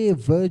fair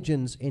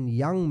virgins and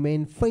young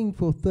men faint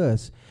for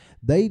thirst.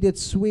 They that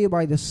swear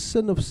by the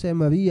sin of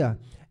Samaria,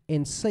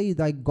 and say,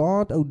 Thy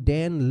God, O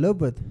Dan,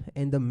 liveth,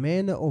 and the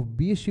manner of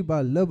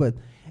Beersheba liveth,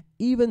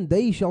 even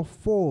they shall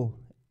fall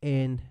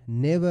and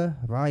never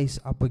rise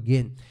up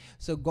again.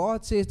 So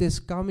God says there's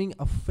coming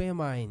a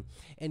famine,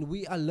 and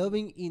we are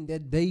living in the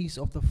days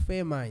of the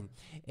famine.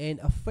 And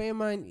a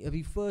famine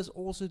refers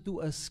also to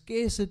a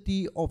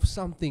scarcity of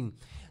something.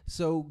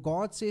 So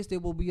God says there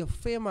will be a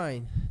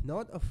famine,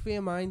 not a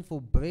famine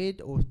for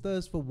bread or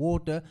thirst for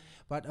water,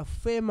 but a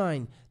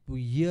famine to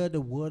hear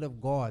the word of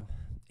God.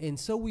 And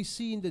so we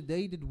see in the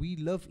day that we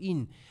live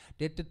in,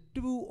 that the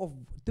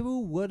true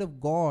word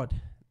of God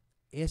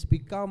has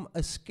become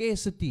a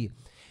scarcity.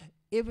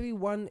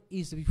 Everyone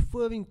is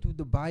referring to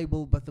the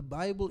Bible, but the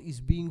Bible is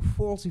being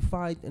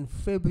falsified and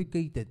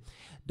fabricated.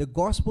 The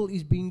gospel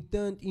is being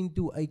turned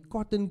into a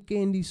cotton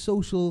candy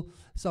social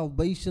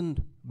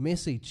salvation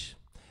message.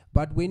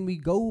 But when we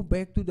go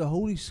back to the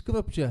Holy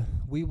Scripture,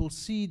 we will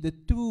see the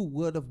true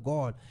Word of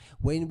God.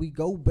 When we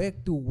go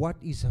back to what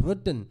is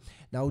written.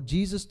 Now,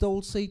 Jesus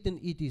told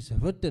Satan, it is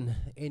written.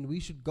 And we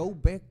should go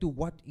back to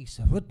what is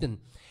written.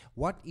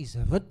 What is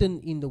written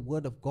in the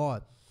Word of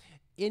God.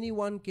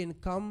 Anyone can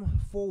come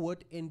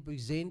forward and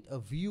present a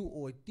view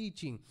or a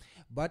teaching,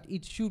 but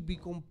it should be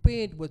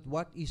compared with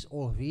what is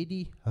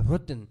already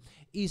written.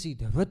 Is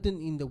it written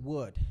in the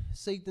Word?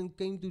 Satan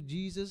came to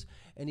Jesus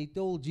and he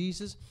told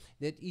Jesus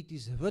that it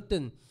is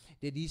written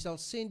that he shall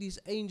send his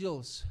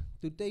angels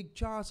to take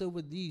charge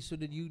over thee so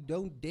that you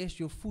don't dash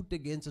your foot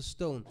against a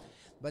stone.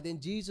 But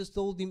then Jesus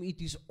told him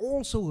it is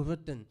also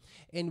written,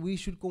 and we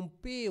should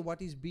compare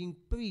what is being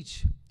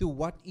preached to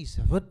what is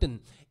written.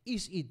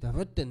 Is it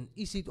written?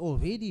 Is it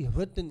already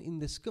written in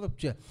the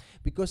Scripture?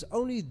 Because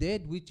only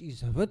that which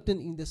is written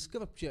in the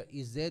Scripture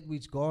is that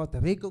which God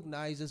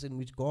recognizes and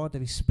which God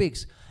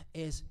respects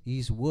as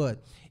His Word.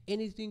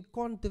 Anything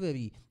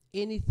contrary,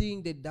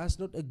 anything that does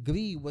not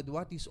agree with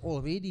what is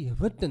already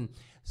written,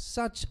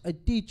 such a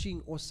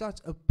teaching or such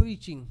a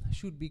preaching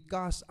should be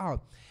cast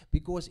out,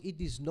 because it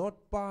is not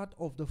part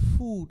of the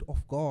food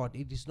of God.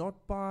 It is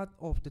not part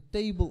of the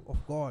table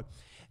of God.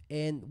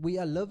 And we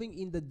are living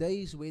in the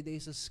days where there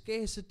is a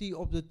scarcity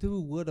of the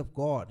true word of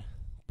God.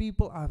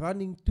 People are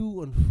running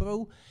to and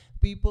fro.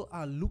 People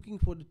are looking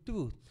for the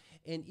truth.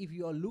 And if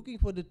you are looking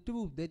for the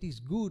truth, that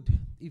is good,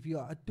 if you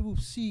are a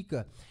truth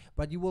seeker.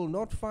 But you will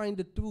not find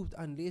the truth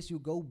unless you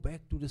go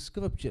back to the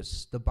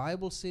Scriptures. The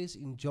Bible says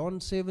in John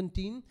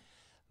 17,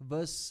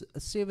 verse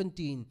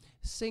 17,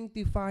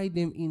 sanctify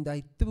them in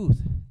thy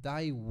truth.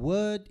 Thy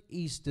word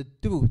is the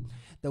truth.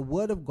 The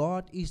word of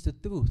God is the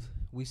truth.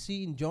 We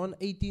see in John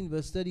 18,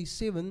 verse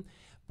 37,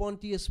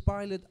 Pontius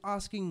Pilate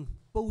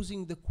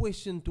posing the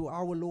question to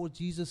our Lord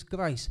Jesus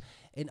Christ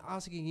and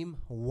asking him,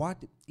 what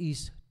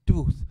is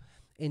truth?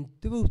 And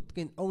truth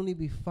can only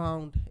be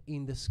found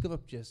in the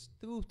Scriptures.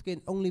 Truth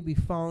can only be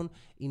found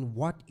in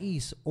what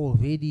is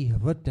already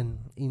written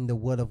in the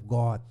Word of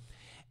God.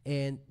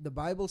 And the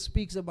Bible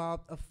speaks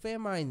about a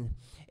famine,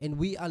 and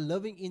we are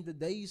living in the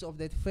days of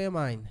that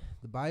famine.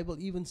 The Bible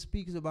even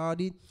speaks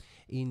about it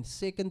in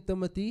 2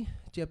 Timothy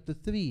chapter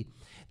 3,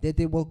 that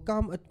there will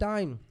come a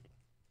time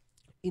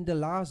in the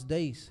last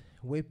days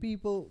where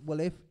people will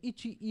have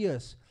itchy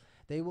ears.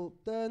 They will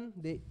turn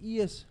their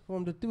ears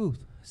from the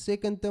truth.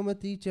 2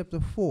 Timothy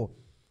chapter 4,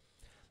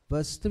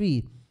 verse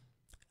 3.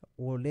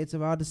 Or let's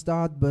rather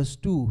start verse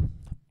 2.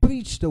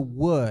 Preach the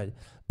word.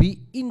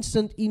 Be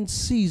instant in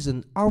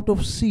season, out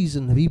of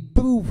season.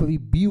 Reprove,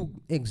 rebuke,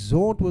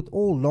 exhort with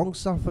all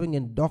long-suffering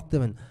and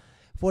doctrine.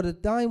 For the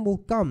time will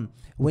come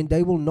when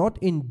they will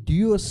not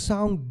endure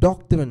sound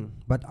doctrine,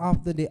 but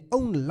after their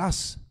own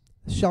lusts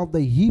shall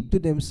they heap to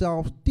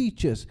themselves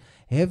teachers,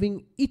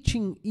 having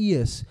itching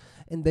ears.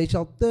 And they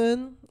shall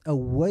turn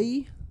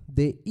away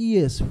their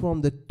ears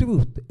from the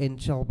truth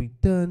and shall be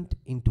turned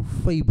into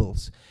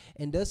fables.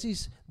 And this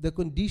is the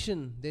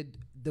condition that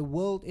the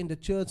world and the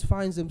church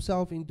finds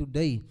themselves in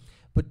today,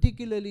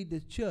 particularly the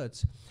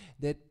church,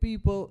 that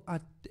people are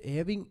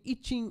having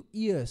itching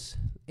ears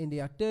and they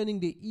are turning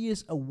their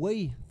ears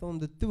away from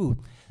the truth.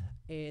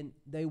 And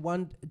they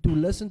want to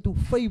listen to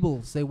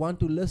fables, they want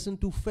to listen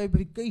to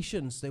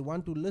fabrications, they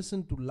want to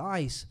listen to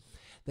lies,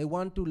 they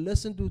want to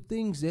listen to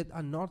things that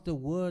are not the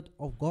word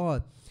of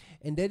God.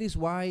 And that is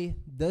why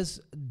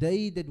this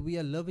day that we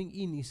are living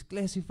in is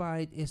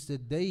classified as the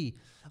day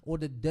or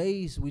the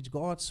days which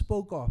God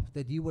spoke of,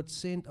 that He would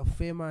send a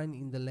famine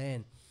in the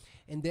land.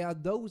 And there are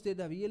those that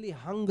are really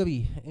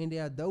hungry, and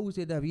there are those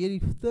that are really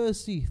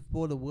thirsty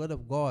for the word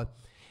of God.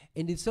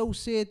 And it's so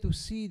sad to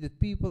see that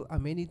people are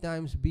many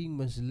times being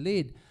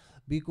misled,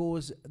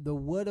 because the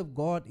word of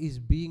God is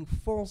being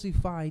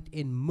falsified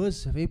and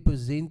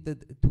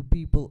misrepresented to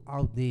people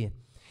out there.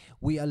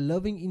 We are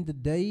living in the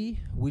day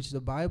which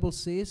the Bible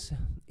says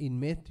in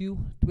Matthew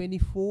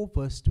 24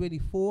 verse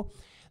 24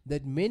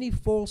 that many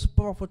false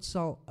prophets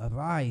shall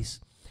arise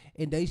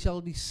and they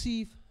shall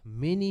deceive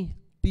many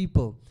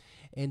people.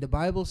 And the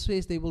Bible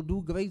says they will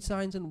do great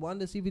signs and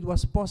wonders, if it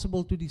was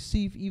possible to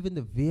deceive even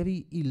the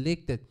very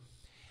elected.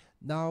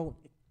 Now,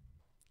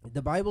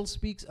 the Bible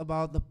speaks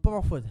about the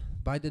prophet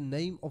by the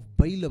name of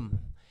Balaam.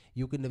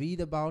 You can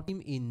read about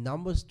him in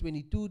Numbers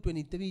 22,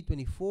 23,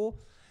 24,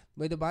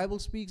 where the Bible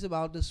speaks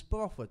about this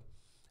prophet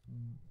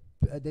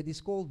that is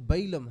called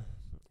Balaam.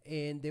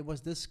 And there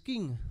was this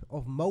king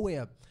of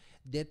Moab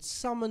that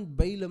summoned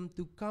Balaam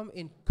to come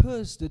and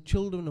curse the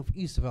children of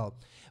Israel.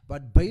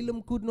 But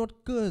Balaam could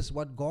not curse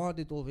what God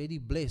had already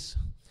blessed.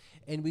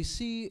 And we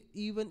see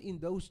even in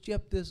those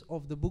chapters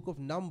of the book of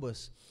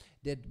Numbers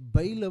that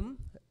Balaam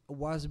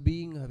was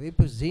being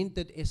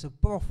represented as a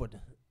prophet.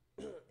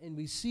 And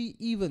we see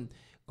even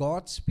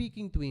God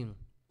speaking to him.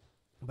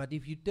 But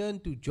if you turn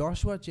to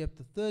Joshua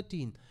chapter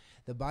 13,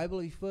 the Bible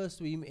refers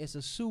to him as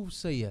a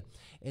soothsayer.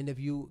 And if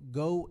you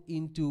go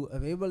into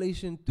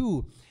Revelation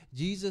 2,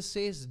 Jesus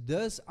says,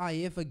 "Thus I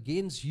have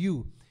against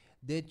you,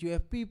 that you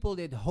have people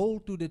that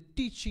hold to the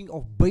teaching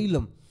of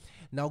Balaam."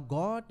 Now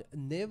God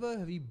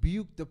never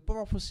rebuked the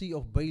prophecy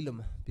of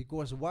Balaam,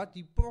 because what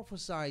he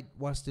prophesied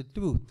was the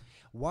truth.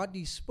 What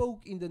he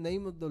spoke in the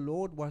name of the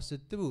Lord was the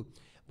truth.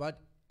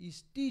 But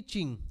his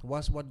teaching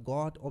was what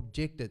God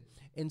objected.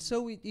 And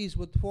so it is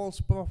with false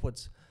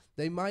prophets.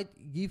 They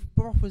might give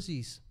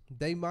prophecies,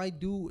 they might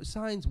do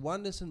signs,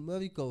 wonders and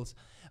miracles,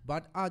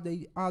 but are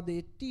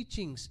their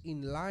teachings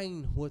in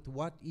line with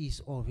what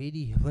is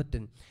already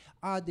written?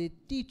 Are their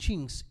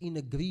teachings in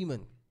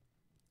agreement?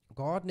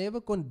 God never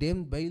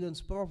condemned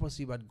Balaam's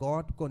prophecy, but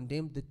God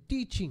condemned the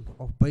teaching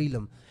of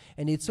Balaam.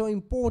 And it's so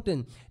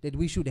important that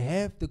we should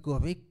have the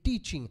correct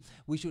teaching.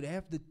 We should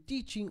have the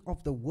teaching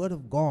of the Word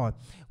of God.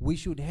 We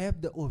should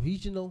have the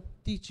original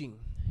teaching.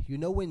 You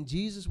know, when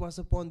Jesus was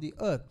upon the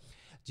earth,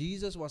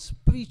 Jesus was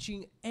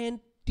preaching and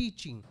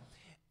teaching.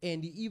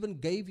 And He even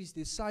gave His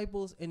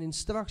disciples an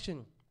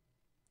instruction.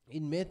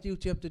 In Matthew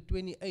chapter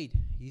 28,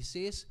 He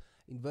says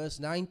in verse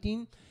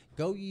 19,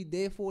 "Go ye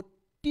therefore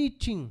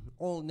teaching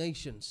all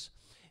nations."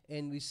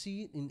 And we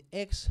see in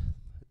Acts,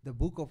 the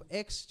book of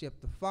Acts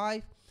chapter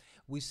 5,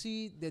 we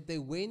see that they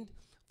went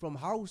from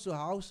house to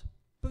house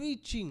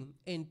preaching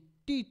and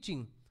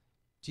teaching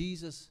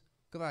Jesus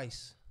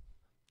Christ.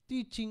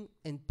 Teaching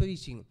and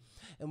preaching.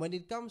 And when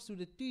it comes to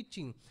the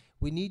teaching,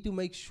 we need to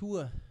make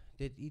sure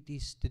that it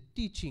is the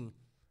teaching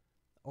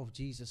of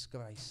Jesus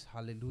Christ.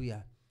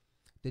 Hallelujah.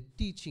 The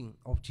teaching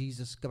of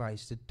Jesus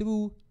Christ, the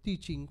true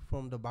teaching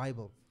from the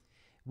Bible.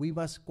 We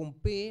must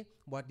compare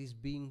what is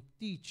being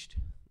taught,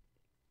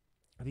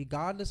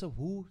 regardless of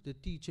who the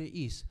teacher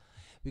is,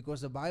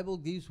 because the Bible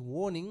gives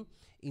warning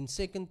in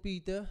 2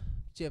 Peter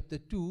chapter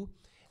 2,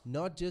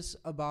 not just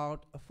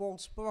about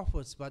false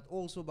prophets, but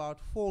also about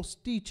false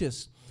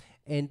teachers.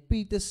 And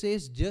Peter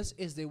says, just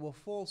as there were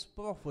false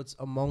prophets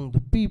among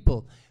the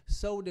people,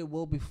 so there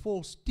will be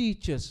false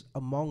teachers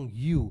among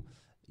you.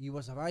 He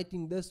was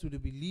writing this to the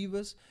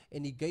believers,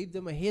 and he gave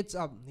them a heads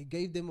up, he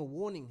gave them a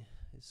warning.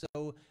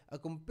 So a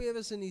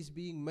comparison is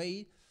being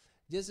made.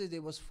 Just as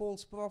there was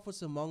false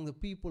prophets among the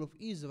people of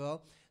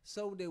Israel,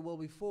 so there will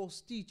be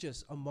false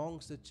teachers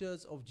amongst the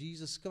church of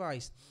Jesus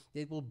Christ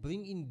that will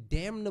bring in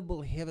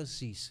damnable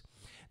heresies.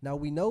 Now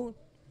we know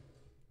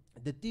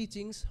the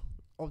teachings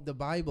of the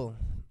Bible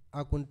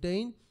are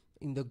contained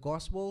in the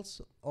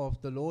Gospels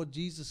of the Lord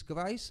Jesus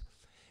Christ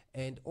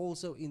and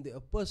also in the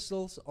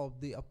epistles of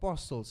the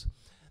apostles.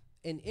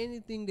 And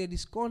anything that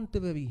is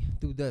contrary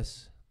to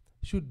this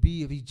should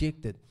be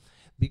rejected.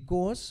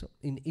 Because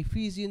in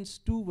Ephesians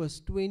 2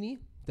 verse 20,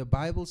 the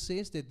Bible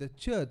says that the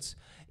church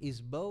is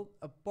built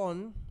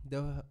upon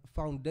the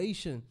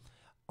foundation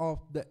of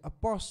the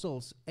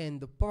apostles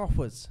and the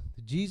prophets,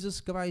 Jesus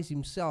Christ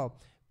Himself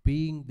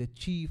being the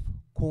chief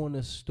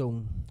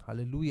cornerstone.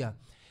 Hallelujah.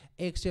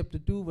 Acts chapter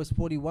 2 verse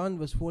 41,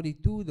 verse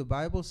 42, the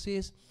Bible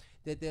says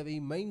that they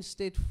remain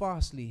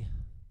steadfastly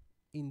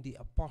in the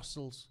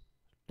apostles'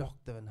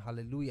 doctrine,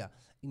 hallelujah,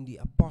 in the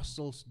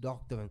apostles'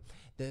 doctrine.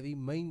 They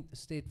remained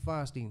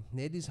steadfastly.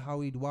 That is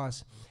how it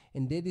was,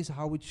 and that is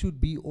how it should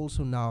be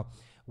also now.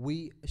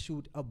 We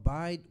should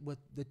abide with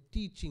the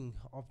teaching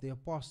of the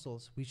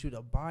apostles. We should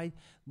abide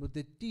with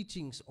the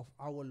teachings of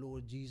our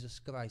Lord Jesus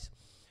Christ.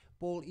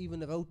 Paul even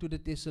wrote to the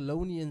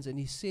Thessalonians, and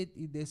he said,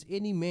 if there's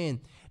any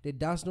man that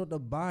does not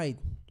abide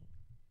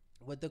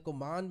with the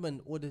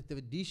commandment or the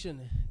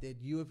tradition that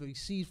you have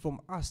received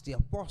from us, the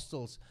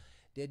apostles,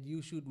 that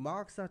you should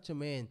mark such a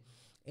man,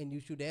 and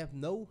you should have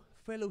no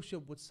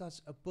fellowship with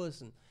such a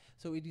person.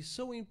 So it is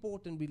so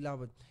important,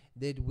 beloved,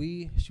 that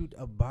we should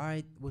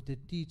abide with the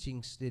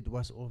teachings that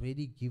was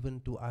already given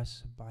to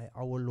us by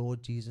our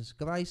Lord Jesus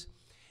Christ.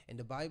 And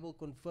the Bible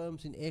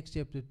confirms in Acts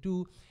chapter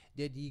 2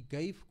 that he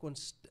gave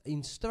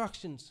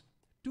instructions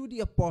to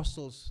the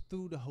apostles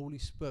through the Holy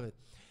Spirit.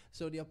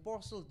 So the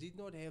apostles did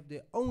not have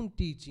their own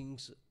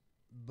teachings,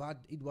 but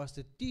it was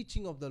the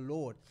teaching of the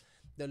Lord.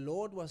 The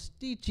Lord was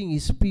teaching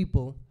his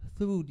people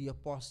through the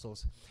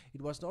apostles.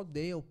 It was not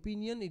their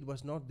opinion, it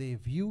was not their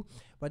view,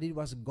 but it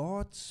was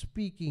God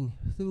speaking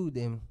through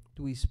them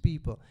to his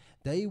people.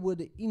 They were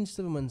the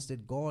instruments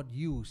that God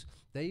used.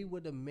 They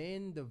were the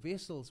men, the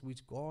vessels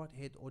which God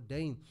had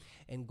ordained,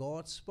 and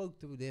God spoke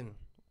through them.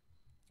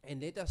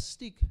 And let us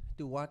stick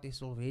to what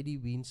has already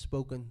been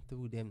spoken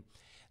through them.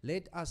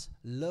 Let us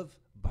live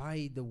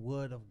by the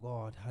word of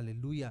God.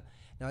 Hallelujah.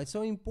 Now it's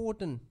so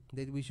important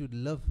that we should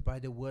live by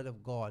the word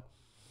of God.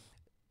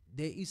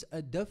 There is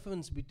a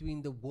difference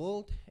between the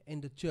world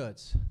and the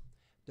church.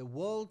 The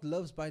world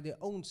lives by their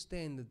own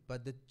standard,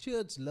 but the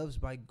church lives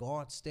by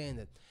God's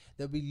standard.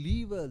 The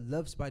believer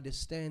lives by the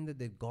standard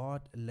that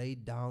God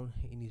laid down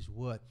in his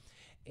word.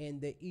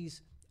 And there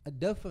is a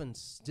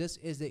difference,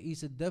 just as there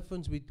is a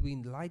difference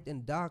between light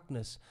and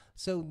darkness,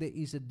 so there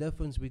is a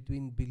difference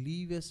between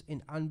believers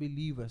and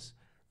unbelievers.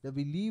 The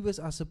believers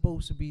are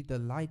supposed to be the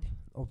light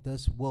of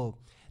this world.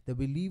 The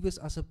believers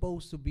are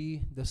supposed to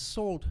be the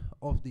salt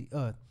of the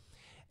earth.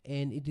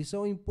 And it is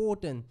so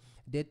important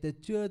that the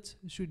church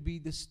should be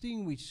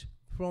distinguished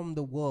from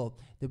the world.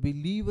 The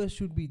believer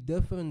should be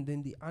different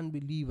than the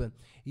unbeliever.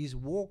 His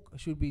walk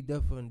should be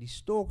different. His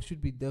talk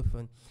should be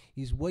different.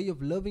 His way of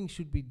living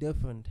should be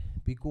different,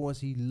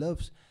 because he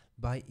lives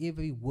by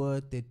every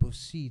word that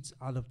proceeds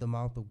out of the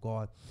mouth of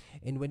God.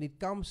 And when it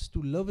comes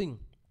to living,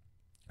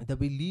 the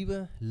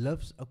believer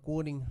lives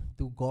according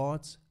to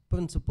God's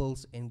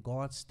principles and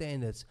God's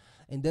standards.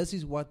 And this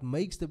is what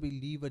makes the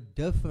believer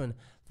different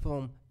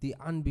from the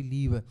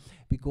unbeliever,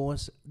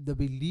 because the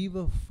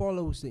believer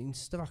follows the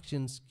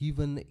instructions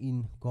given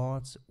in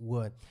God's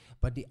word,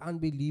 but the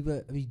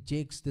unbeliever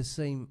rejects the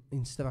same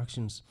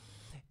instructions.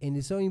 And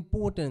it's so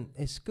important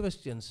as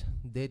Christians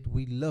that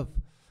we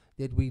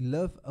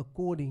live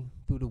according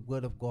to the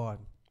word of God.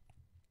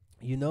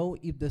 You know,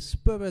 if the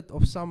spirit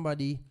of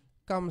somebody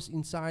comes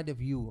inside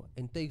of you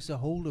and takes a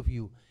hold of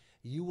you,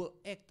 you will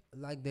act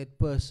like that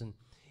person.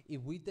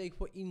 If we take,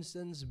 for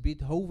instance,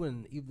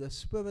 Beethoven, if the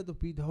spirit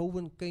of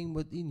Beethoven came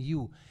within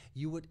you,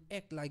 you would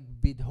act like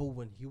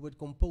Beethoven. You would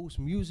compose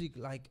music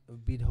like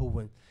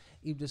Beethoven.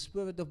 If the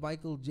spirit of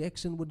Michael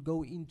Jackson would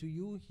go into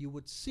you, you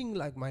would sing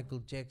like Michael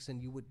Jackson.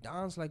 You would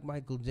dance like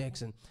Michael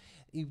Jackson.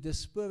 If the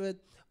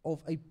spirit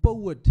of a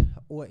poet,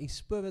 or a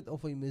spirit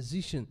of a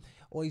musician,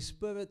 or a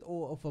spirit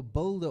of a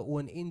builder or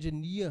an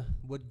engineer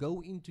would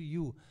go into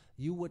you,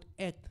 you would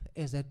act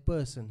as that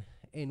person.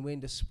 And when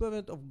the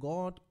Spirit of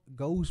God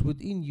goes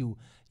within you,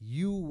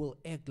 you will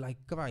act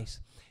like Christ.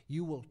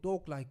 You will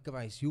talk like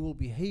Christ. You will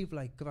behave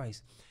like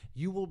Christ.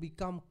 You will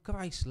become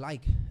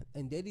Christ-like.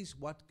 And that is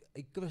what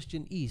a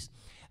Christian is.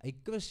 A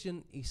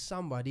Christian is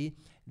somebody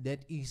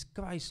that is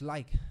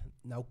Christ-like.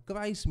 Now,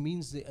 Christ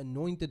means the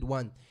anointed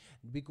one,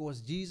 because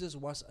Jesus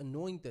was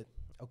anointed.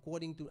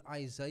 According to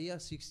Isaiah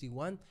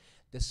 61,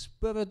 the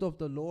Spirit of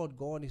the Lord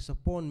God is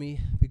upon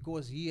me,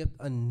 because he hath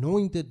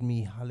anointed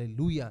me.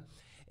 Hallelujah.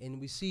 And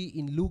we see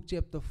in Luke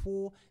chapter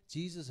 4,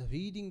 Jesus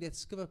reading that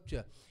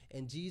scripture,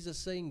 and Jesus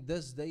saying,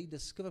 this day the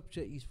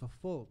scripture is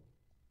fulfilled.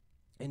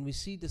 And we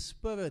see the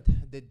Spirit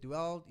that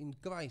dwelt in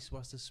Christ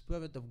was the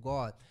Spirit of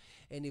God.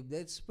 And if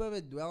that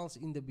Spirit dwells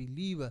in the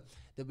believer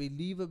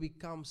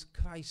becomes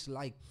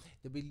Christ-like.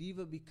 The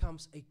believer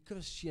becomes a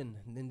Christian.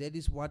 And that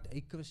is what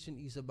a Christian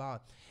is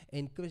about.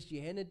 And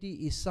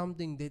Christianity is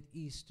something that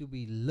is to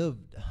be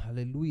lived.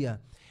 Hallelujah.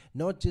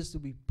 Not just to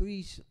be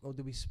preached or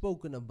to be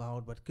spoken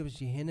about, but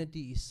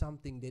Christianity is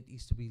something that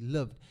is to be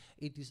lived.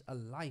 It is a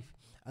life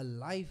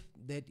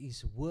that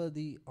is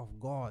worthy of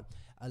God,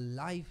 a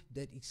life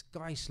that is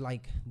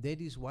Christ-like.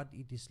 That is what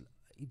it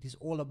is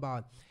all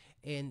about.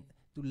 And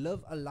to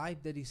live a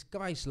life that is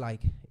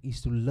Christ-like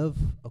is to live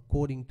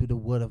according to the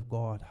word of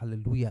God.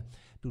 Hallelujah.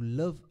 To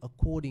live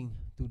according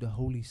to the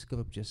Holy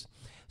Scriptures.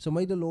 So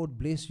may the Lord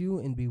bless you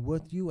and be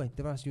with you. I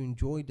trust you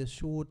enjoyed the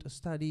short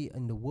study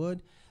in the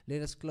word.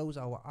 Let us close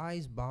our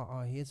eyes, bow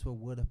our heads for a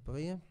word of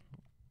prayer.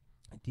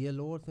 Dear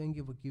Lord, thank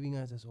you for giving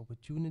us this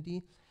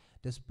opportunity,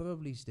 this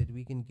privilege that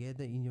we can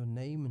gather in your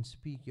name and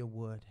speak your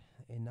word.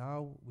 And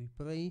now we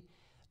pray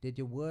that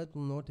your word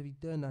will not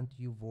return unto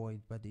you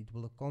void, but it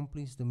will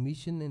accomplish the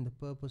mission and the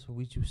purpose for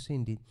which you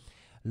sent it.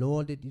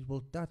 Lord, that it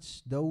will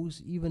touch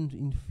those even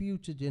in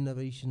future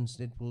generations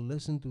that will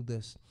listen to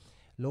this.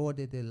 Lord,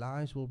 that their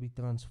lives will be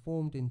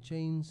transformed and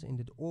changed, and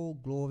that all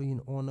glory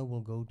and honor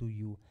will go to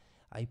you.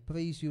 I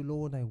praise you,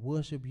 Lord. I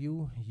worship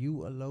you.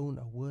 You alone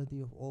are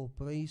worthy of all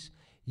praise.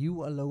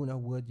 You alone are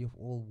worthy of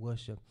all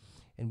worship.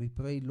 And we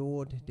pray,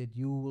 Lord, that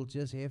you will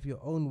just have your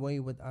own way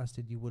with us,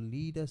 that you will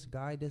lead us,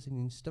 guide us, and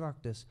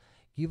instruct us.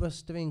 Give us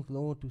strength,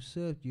 Lord, to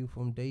serve you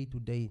from day to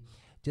day.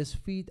 Just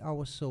feed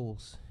our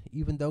souls,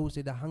 even those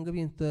that are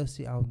hungry and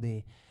thirsty out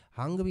there.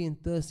 Hungry and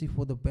thirsty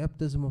for the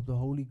baptism of the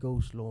Holy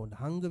Ghost, Lord.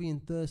 Hungry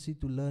and thirsty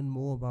to learn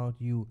more about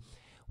you.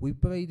 We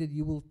pray that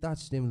you will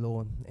touch them,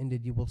 Lord, and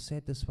that you will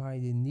satisfy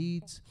their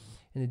needs,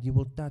 and that you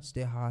will touch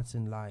their hearts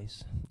and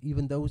lives.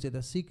 Even those that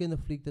are sick and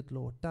afflicted,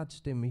 Lord,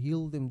 touch them,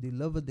 heal them,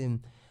 deliver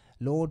them.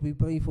 Lord, we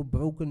pray for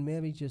broken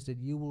marriages that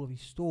you will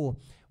restore.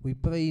 We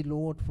pray,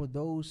 Lord, for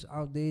those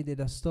out there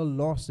that are still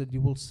lost, that you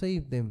will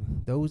save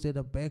them. Those that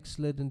are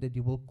backslidden, that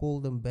you will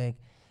call them back.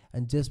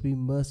 And just be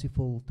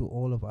merciful to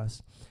all of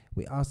us.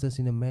 We ask this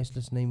in the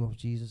matchless name of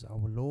Jesus,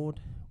 our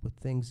Lord, with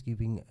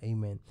thanksgiving.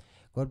 Amen.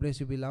 God bless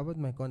you, beloved.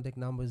 My contact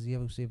number is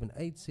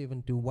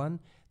 078-721-9991.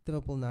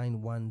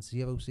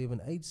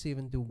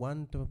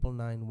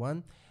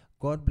 078-721-9991.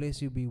 God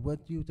bless you, be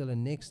with you till the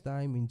next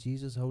time, in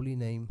Jesus' holy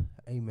name.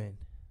 Amen.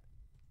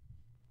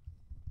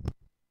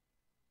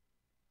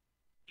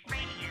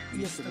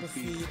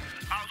 Yesterfield.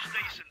 Our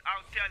station,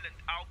 our talent,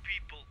 our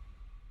people.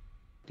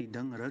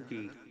 Tidang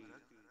Ragi.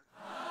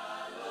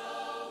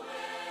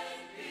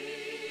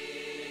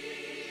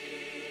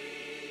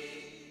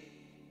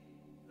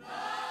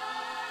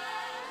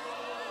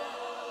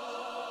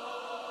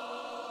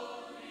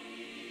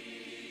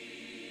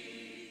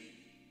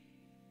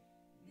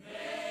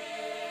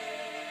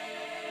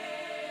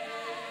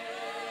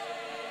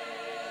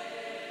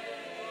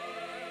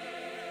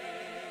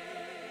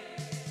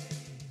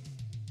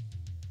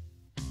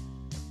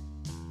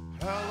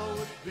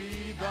 Hallowed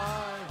be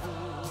thy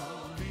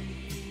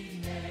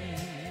holy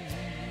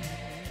name.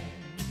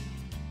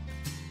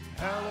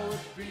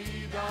 Hallowed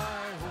be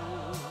thy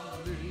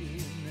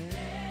holy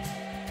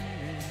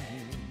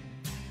name.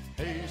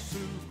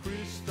 Jesus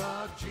Christa,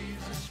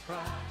 Jesus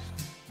Christ,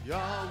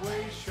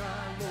 Yahweh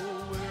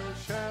Shalom El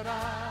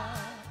Shaddai.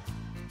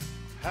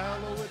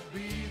 Hallowed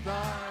be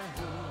thy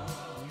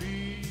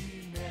holy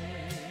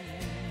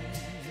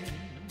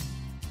name.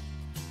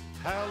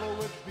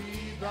 Hallowed be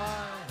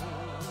thy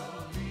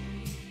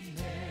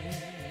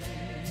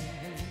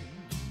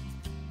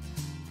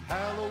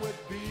hallowed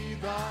be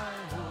thy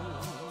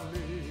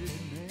holy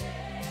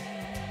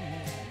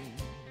name.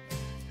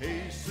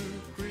 Jesus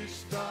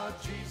Christa,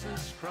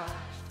 Jesus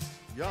Christ,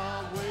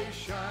 Yahweh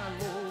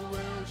Shalom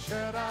El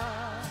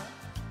Shaddai.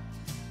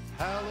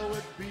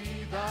 Hallowed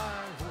be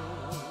thy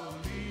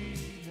holy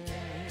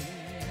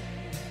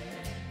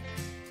name.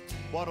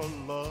 What a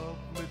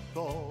lovely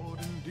thought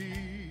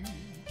indeed,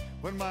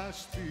 when my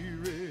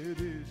spirit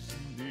is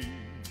in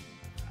need,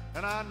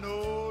 and I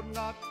know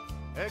not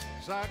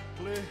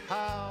exactly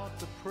how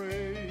to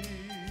pray.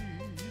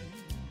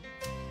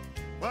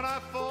 When I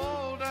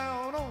fall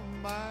down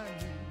on my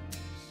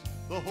knees,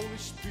 the Holy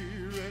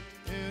Spirit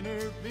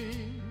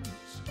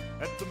intervenes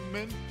at the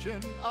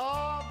mention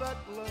of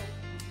that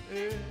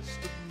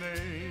blessed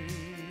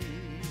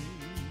name.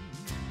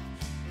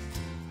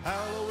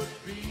 Hallowed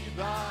be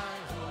thy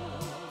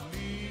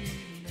holy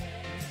name.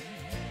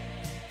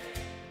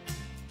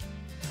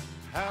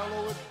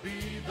 Hallowed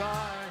be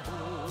thy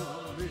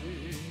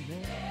holy name.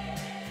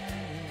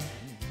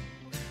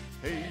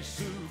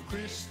 Jesus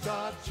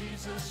Christa,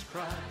 Jesus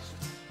Christ,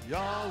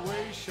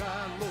 Yahweh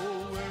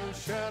Shalom El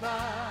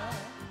Shaddai.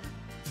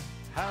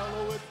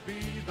 Hallowed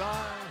be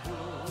thy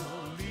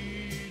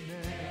holy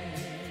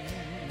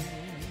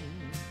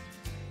name.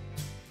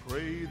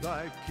 Pray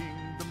thy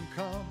kingdom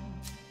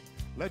come,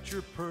 let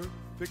your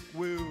perfect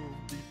will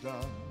be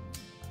done,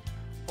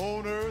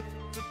 on earth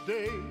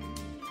today,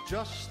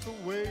 just the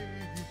way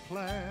you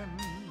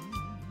planned.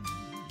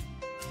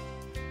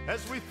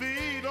 As we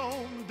feed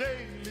on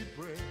daily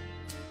bread,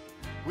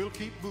 we'll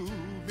keep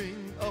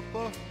moving up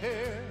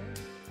ahead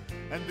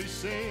and be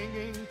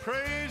singing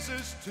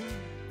praises to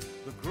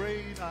the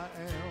great I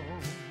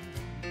am.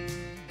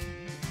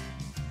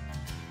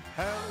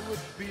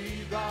 Hallowed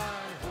be thy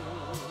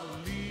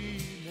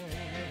holy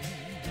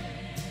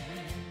name.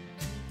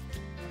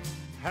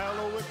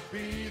 Hallowed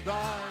be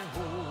thy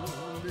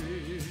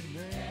holy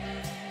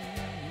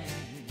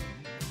name.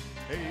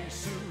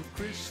 Jesus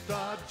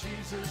Christa,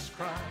 Jesus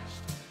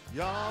Christ,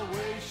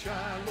 Yahweh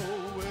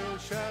Shalom El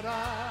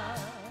Shaddai.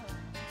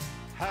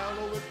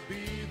 Hallowed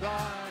be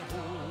thy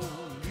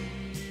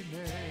holy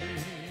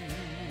name.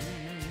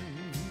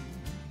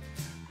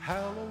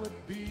 Hallowed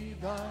be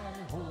thy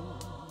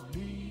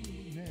holy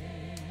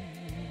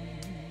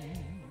name.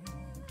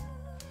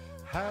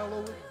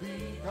 Hallowed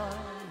be thy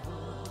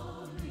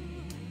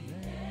holy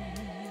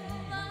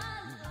name.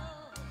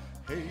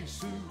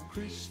 Jesus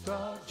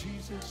Christa,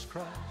 Jesus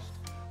Christ,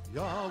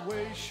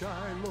 Yahweh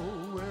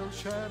Shiloh El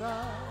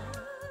Shaddai,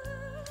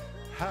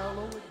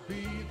 hallowed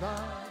be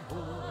thy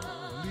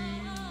holy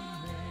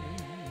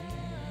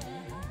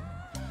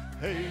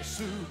name.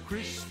 Jesus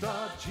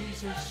Christa,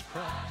 Jesus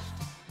Christ,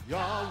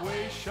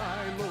 Yahweh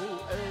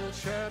Shiloh El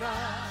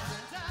Shaddai,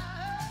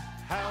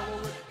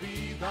 hallowed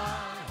be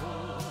thy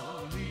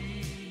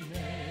holy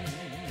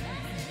name.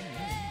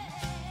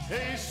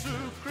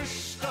 Jesus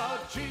Christa,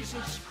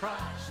 Jesus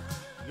Christ,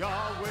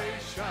 Yahweh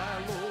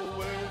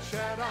Shiloh El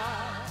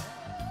Shaddai,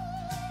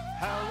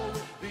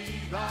 hallowed be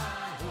thy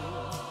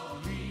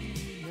holy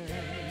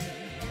name.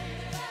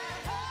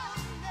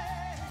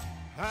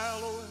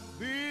 Hallowed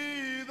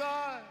be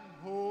thy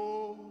holy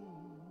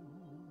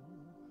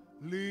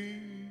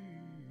name.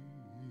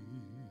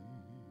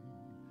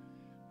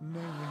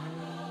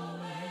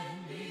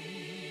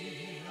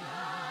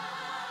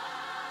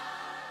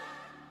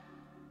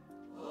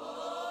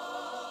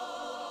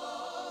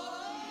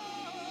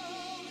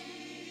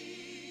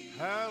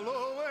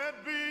 Hallowed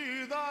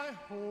be thy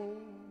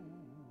holy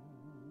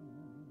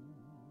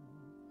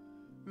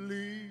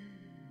name.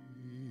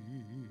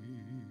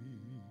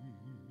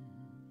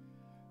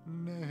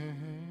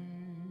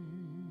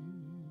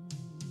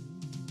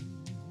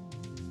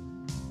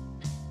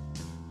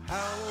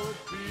 Hallowed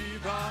be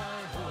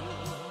thy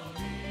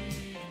holy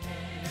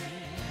name.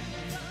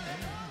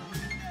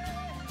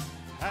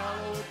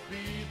 Hallowed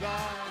be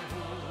thy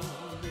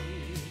holy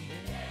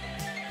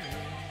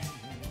name.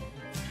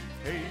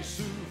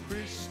 Jesus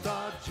Christa,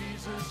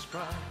 Jesus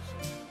Christ,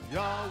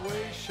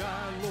 Yahweh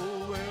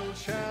Shiloh El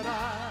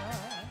Shaddai,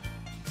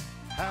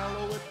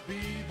 hallowed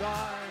be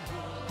thy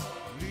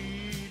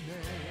holy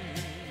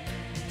name.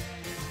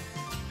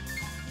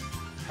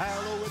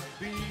 Hallowed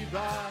be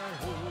thy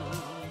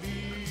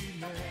holy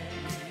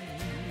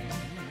name.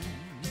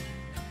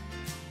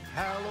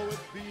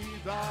 Hallowed be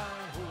thy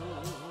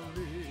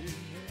holy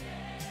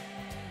name.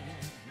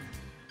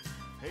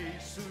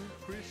 Jesus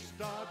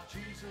Christa,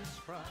 Jesus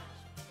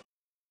Christ,